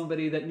that there's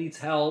somebody that needs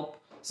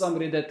help,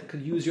 somebody that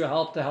could use your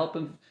help to help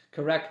him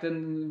correct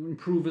and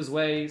improve his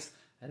ways.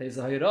 That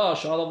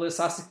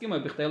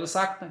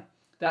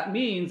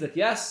means that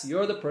yes,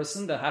 you're the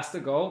person that has to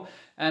go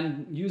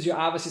and use your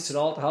Avos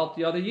Yisrael to help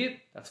the other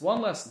Yid. That's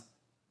one lesson.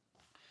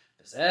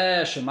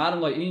 The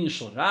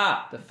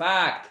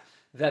fact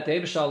that the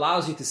Eibusha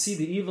allows you to see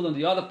the evil in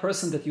the other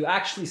person, that you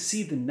actually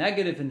see the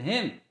negative in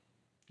him.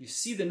 You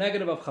see the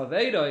negative of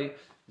Chaveiroi.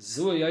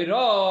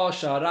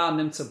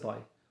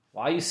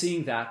 Why are you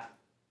seeing that?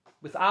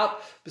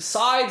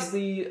 Besides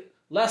the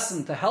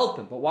lesson to help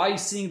him, but why are you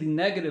seeing the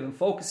negative and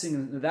focusing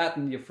on that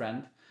in your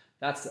friend?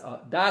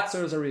 That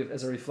serves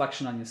as a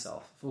reflection on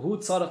yourself.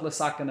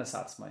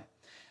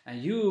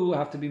 And you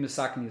have to be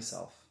misakin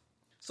yourself.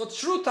 So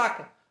true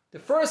taka. The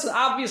first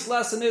obvious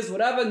lesson is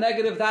whatever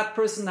negative that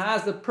person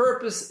has, the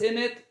purpose in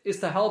it is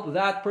to help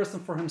that person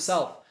for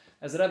himself.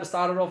 As the Rebbe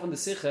started off in the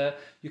Sichos,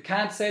 you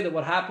can't say that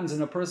what happens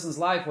in a person's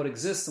life, what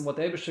exists and what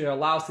the Eibusha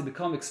allows to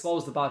become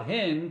exposed about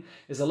him,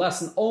 is a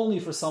lesson only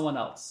for someone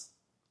else.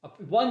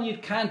 One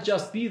Yid can't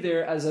just be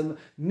there as a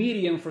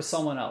medium for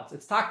someone else.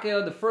 It's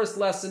taka, the first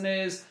lesson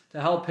is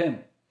to help him.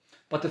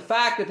 But the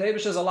fact that the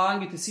Eibusha is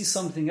allowing you to see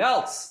something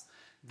else,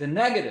 the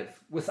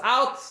negative,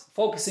 without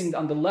focusing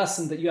on the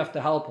lesson that you have to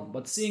help him,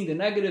 but seeing the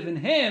negative in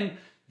him,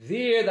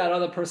 there that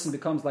other person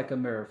becomes like a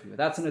mirror for you.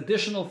 That's an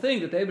additional thing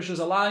that the Eibush is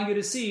allowing you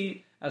to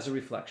see as a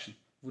reflection.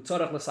 You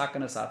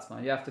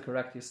have to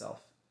correct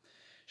yourself.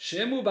 If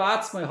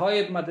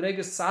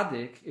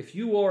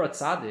you were a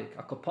tzaddik,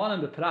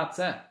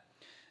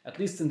 at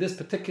least in this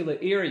particular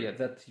area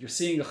that you're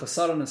seeing a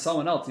chesaron in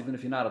someone else, even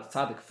if you're not a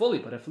tzaddik fully,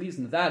 but at least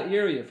in that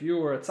area, if you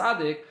were a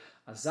tzaddik,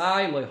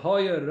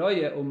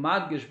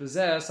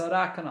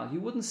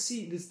 you wouldn't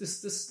see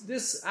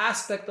this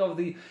aspect of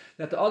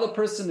that the other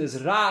person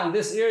is ra in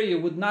this area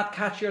would not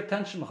catch your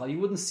attention. You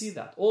wouldn't see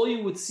that. All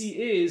you would see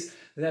is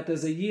that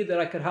there's a yid that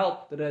I could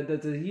help, that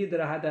there's a yid that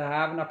I had to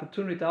have an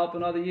opportunity to help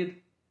another yid.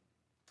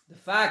 The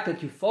fact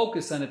that you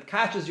focus and it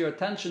catches your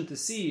attention to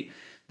see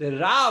the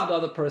ra of the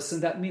other person,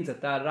 that means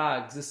that ra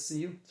exists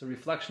in you. It's a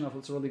reflection of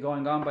what's really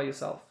going on by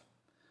yourself.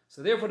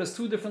 So therefore there's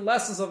two different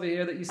lessons over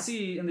here that you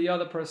see in the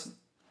other person.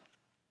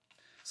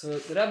 So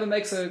the Rebbe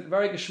makes a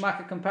very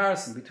geschmacked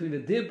comparison between the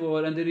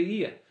dibur and the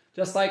re'iyah.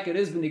 Just like it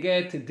is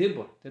b'negei to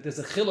dibur, that there's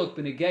a chiluk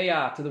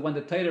b'negei to when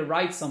the Torah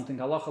writes something,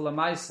 halacha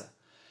l'maisa.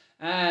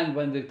 And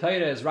when the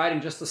Torah is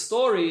writing just a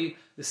story,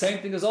 the same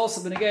thing is also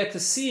b'negei to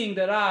seeing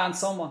the ra in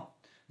someone.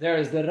 There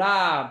is the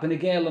ra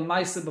b'negei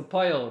l'maisa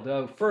b'poyel.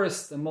 The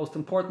first and most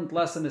important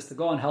lesson is to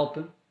go and help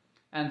him.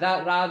 And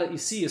that Ra that you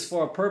see is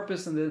for a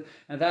purpose, and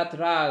that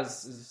Ra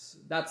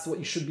that's what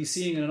you should be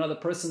seeing in another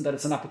person, that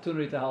it's an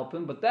opportunity to help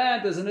him. But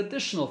then there's an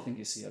additional thing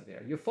you see up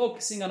there. You're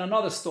focusing on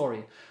another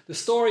story. The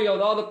story of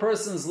the other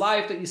person's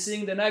life that you're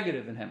seeing the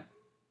negative in him.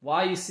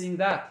 Why are you seeing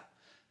that?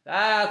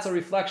 That's a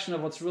reflection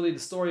of what's really the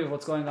story of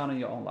what's going on in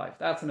your own life.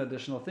 That's an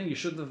additional thing. You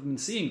shouldn't have been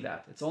seeing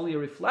that. It's only a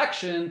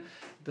reflection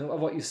of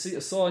what you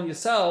saw in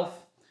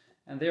yourself,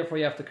 and therefore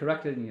you have to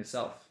correct it in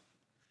yourself.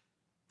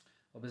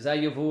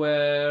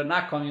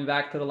 Not coming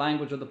back to the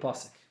language of the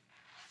pasuk.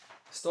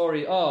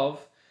 Story of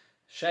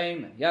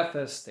Shem and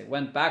Yefes, they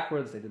went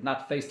backwards, they did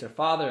not face their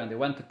father, and they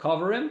went to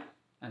cover him.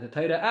 And the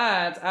Torah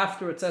adds,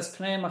 after it says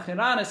Pnei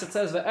Machiranis, it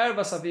says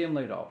Ve'ervas aviyim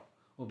leiro.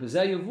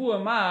 Ubezeh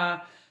yavua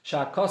ma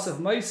sha'kosev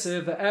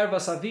moisiv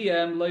ve'ervas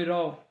aviyim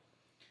leiro.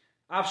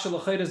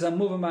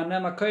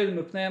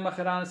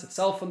 It's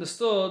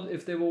self-understood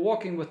if they were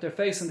walking with their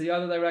face in the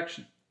other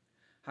direction.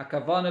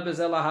 Hakavana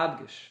bezel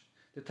hadgish.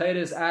 The Torah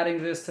is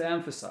adding this to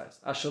emphasize.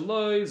 It's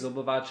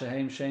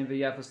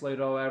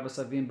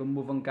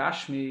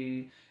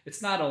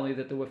not only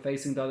that they were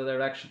facing the other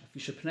direction.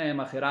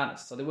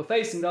 So they were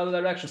facing the other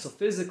direction. So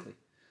physically,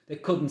 they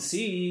couldn't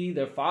see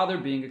their father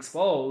being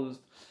exposed.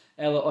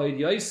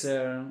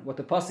 What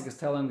the pasuk is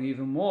telling me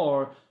even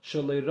more.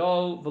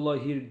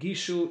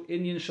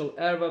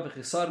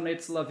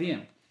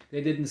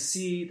 They didn't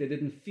see, they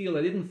didn't feel,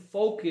 they didn't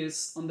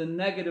focus on the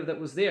negative that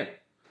was there.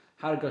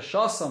 Their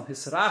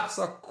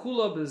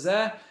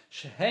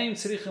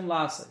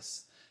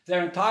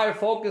entire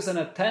focus and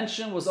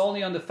attention was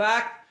only on the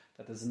fact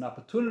that there's an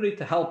opportunity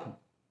to help him,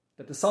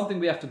 that there's something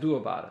we have to do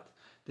about it.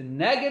 The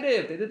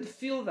negative, they didn't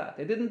feel that.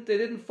 They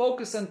didn't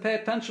focus and pay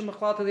attention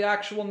to the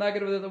actual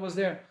negative that was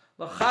there.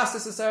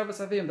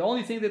 The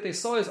only thing that they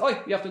saw is,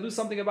 we have to do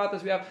something about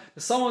this. There's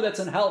someone that's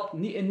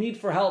in need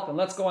for help, and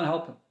let's go and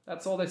help him.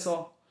 That's all they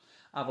saw.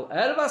 The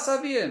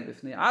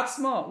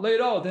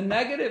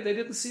negative, they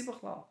didn't see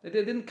b'chlal. They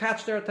didn't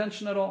catch their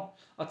attention at all.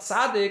 A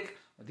tzaddik,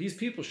 these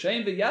people,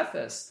 Shem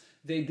v'yefes,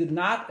 they did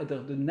not,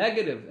 the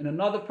negative in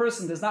another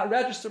person does not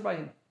register by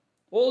him.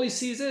 All he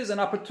sees is an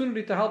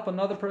opportunity to help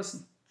another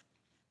person.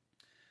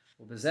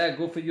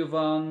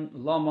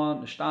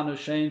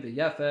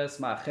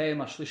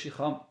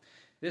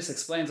 This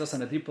explains us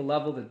on a deeper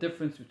level the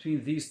difference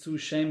between these two,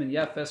 Shem and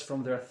Yefes,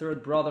 from their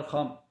third brother,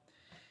 Cham.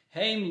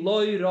 Heim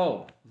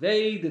loiro.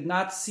 They did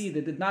not see,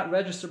 they did not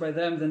register by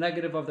them the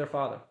negative of their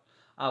father.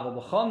 Aval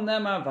b'cham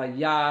nemar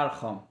vayar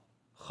Cham.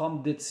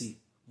 Cham did see.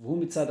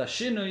 V'hu mitzad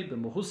hashinui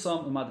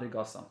b'muhusam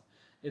u'madrigasam.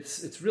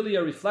 It's really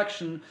a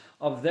reflection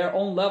of their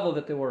own level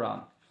that they were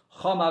on.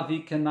 Cham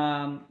avi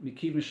kenan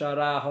mikiv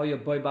mishara hoya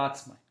boy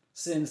batzmai.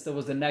 Since there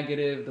was the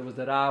negative, there was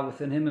the ra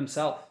within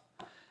himself.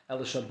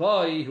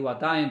 Elishaboy hu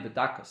adayim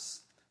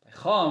b'dakas. By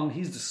Cham,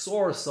 he's the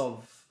source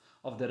of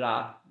the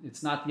ra.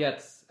 It's not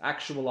yet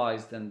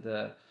actualized and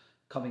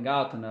coming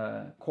out in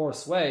a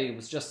coarse way. It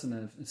was just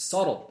the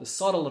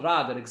subtle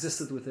ra that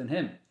existed within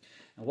him.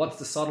 And what's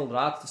the subtle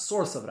ra? It's the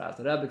source of ra.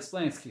 The Rebbe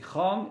explains, Ki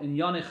Cham in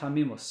Yoneh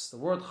Chamimus. The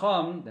word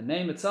Cham, the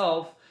name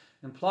itself,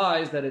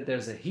 implies that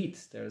there's a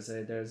heat, there's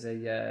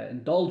a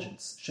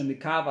indulgence,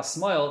 shemikav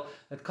asmoil,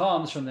 that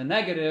comes from the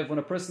negative when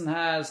a person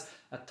has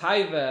a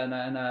taiva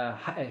and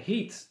a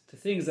heat to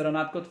things that are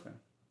not good for him.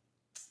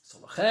 So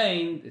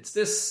l'chein, it's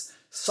this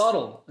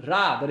subtle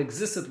ra that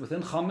existed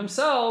within Cham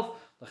himself.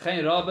 So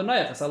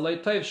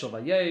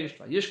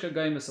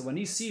when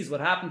he sees what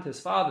happened to his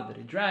father, that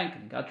he drank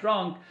and he got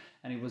drunk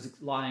and he was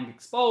lying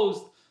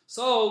exposed,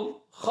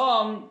 so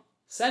Cham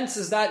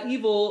senses that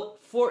evil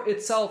for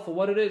itself, for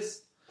what it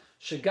is.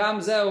 What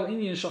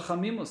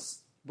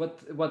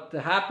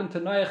happened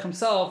to Noach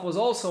himself was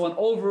also an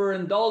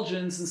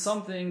overindulgence in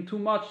something too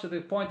much to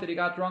the point that he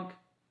got drunk.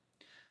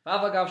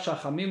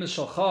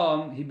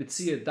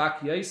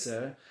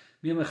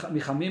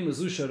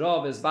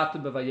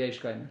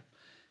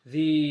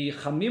 The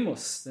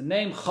chamimus, the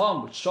name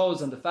Cham, which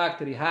shows on the fact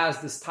that he has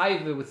this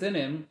taiva within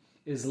him,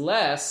 is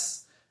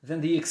less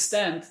than the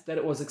extent that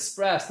it was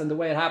expressed and the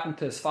way it happened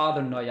to his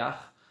father Noach.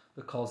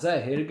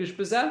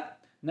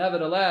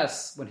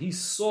 Nevertheless, when he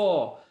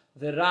saw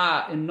the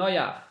ra in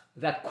Noach,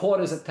 that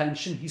caught his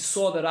attention, he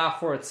saw the ra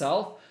for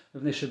itself,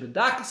 because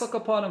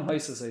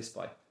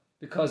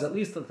at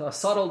least to a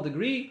subtle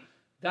degree,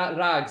 that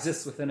ra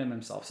exists within him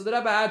himself. So the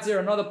Rebbe adds here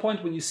another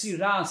point: when you see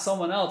ra in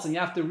someone else and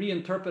you have to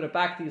reinterpret it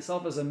back to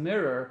yourself as a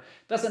mirror,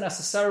 it doesn't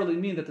necessarily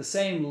mean that the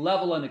same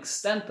level and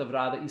extent of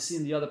ra that you see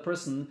in the other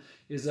person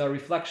is a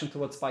reflection to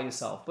what's by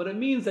yourself. But it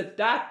means that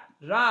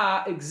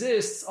ra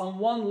exists on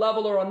one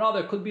level or another.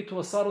 It could be to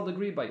a subtle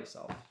degree by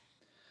yourself.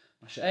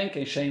 Shem and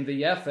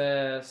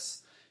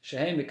Yefes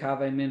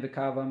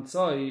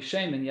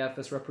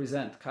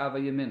represent Kava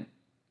Yamin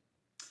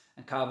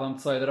and Kava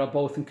Mtzoi that are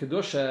both in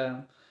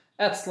Kedusha.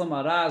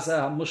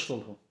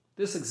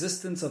 This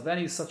existence of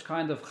any such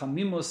kind of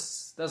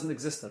chamimus doesn't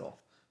exist at all.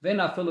 It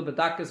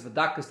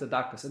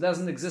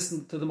doesn't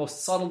exist to the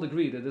most subtle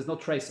degree, that there's no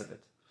trace of it.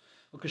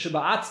 So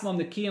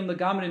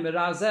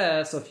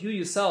if you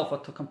yourself are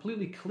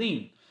completely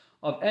clean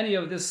of any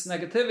of this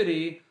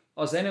negativity,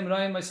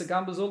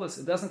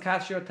 It doesn't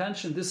catch your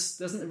attention. This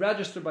doesn't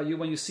register by you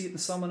when you see it in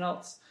someone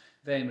else.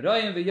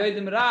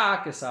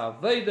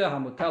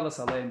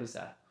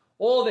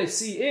 All they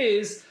see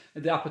is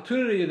the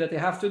opportunity that they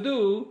have to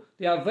do,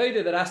 the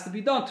avodah that has to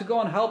be done to go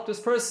and help this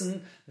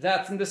person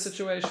that's in this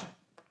situation.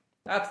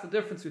 That's the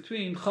difference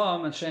between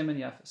Chum and Shem and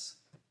Yefes.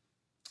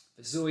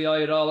 So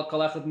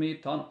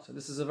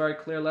this is a very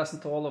clear lesson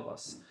to all of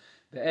us.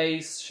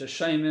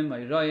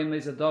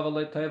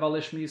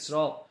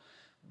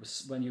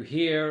 When you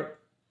hear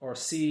or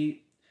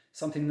see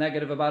something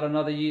negative about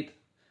another Yid,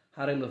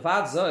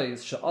 besides the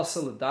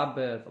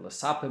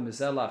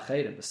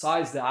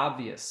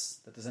obvious,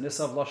 that there's an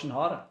issa of Lashon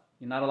Hara,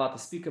 you're not allowed to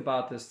speak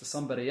about this to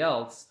somebody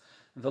else,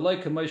 and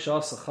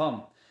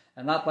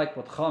not like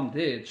what Chum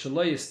did. He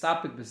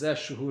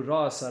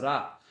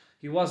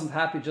wasn't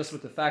happy just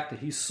with the fact that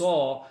he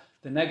saw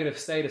the negative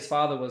state his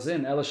father was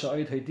in.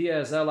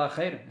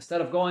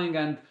 Instead of going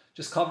and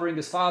just covering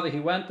his father, he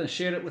went and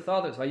shared it with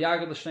others.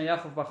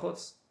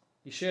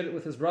 He shared it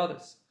with his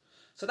brothers.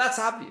 So that's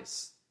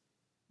obvious.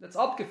 That's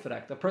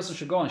abgefragt. A person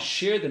should go and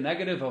share the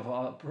negative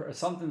of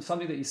something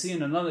that you see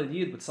in another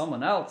Yid with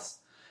someone else.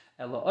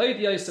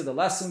 The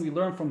lesson we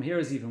learn from here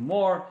is even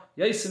more.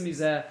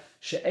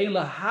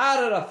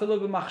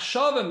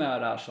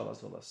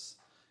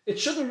 It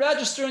shouldn't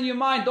register in your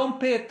mind. Don't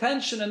pay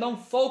attention and don't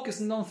focus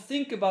and don't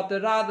think about the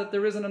ra that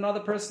there isn't another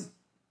person.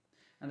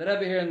 And the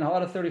Rebbe here in the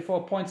Hara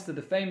 34 points to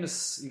the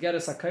famous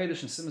Yigeres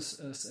HaKodesh in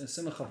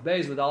Simach of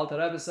Beis, where the Alter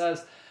Rebbe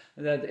says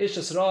that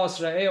Ishas Ras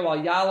Re'eu Al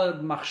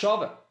Yalad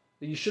Machshava,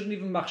 that you shouldn't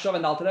even Machshava.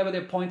 And the Alter Rebbe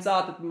there points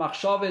out that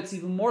Machshava it's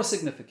even more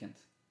significant.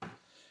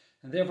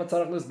 And therefore,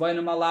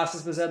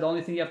 the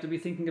only thing you have to be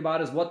thinking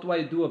about is, what do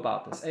I do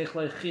about this? How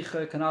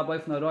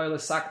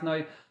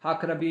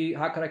could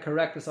I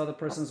correct this other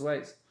person's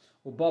ways?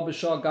 And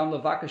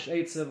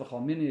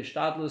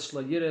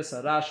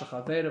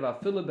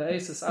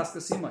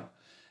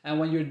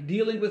when you're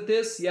dealing with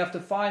this, you have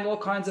to find all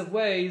kinds of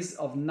ways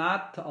of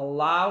not to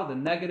allow the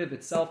negative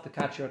itself to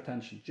catch your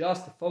attention,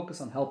 just to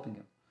focus on helping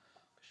him.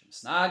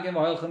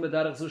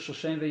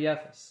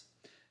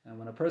 And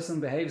when a person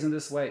behaves in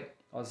this way,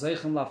 you'll be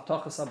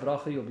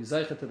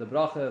zeicha to the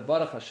bracha,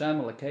 Baruch Hashem,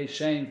 Elokei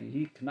Shem,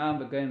 V'hi Knam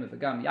V'geim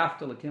V'gam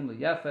Yafta L'kim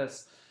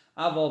L'Yefes,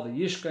 Aval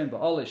V'yishkein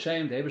Ba'olei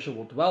Shem, the Eibusha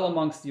will dwell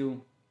amongst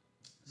you.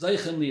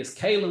 Zeichem Li is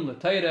Kelim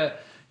L'Teira,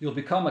 you'll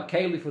become a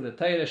Keli for the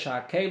Teira,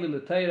 Shah Keli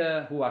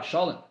L'Teira, Hu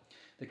Ashalim.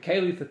 The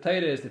Keli for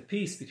Teira is the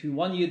peace between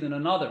one Yid and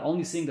another,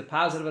 only seeing the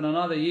positive in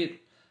another Yid.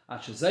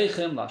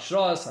 Zeichem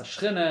L'Ashras,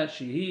 Hashchina,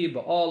 Shihi,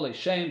 Ba'olei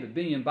Shem,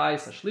 B'binyan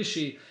Bais,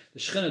 Hashlishi, the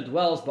Shechina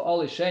dwells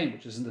Ba'olei Shem,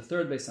 which is in the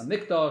third base of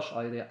Mikdash,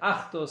 Ayidei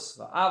Achtos,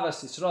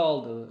 Va'avas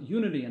Yisrael, the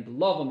unity and the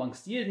love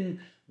amongst Yidden,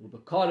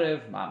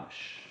 U'Bekarev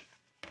Mamash.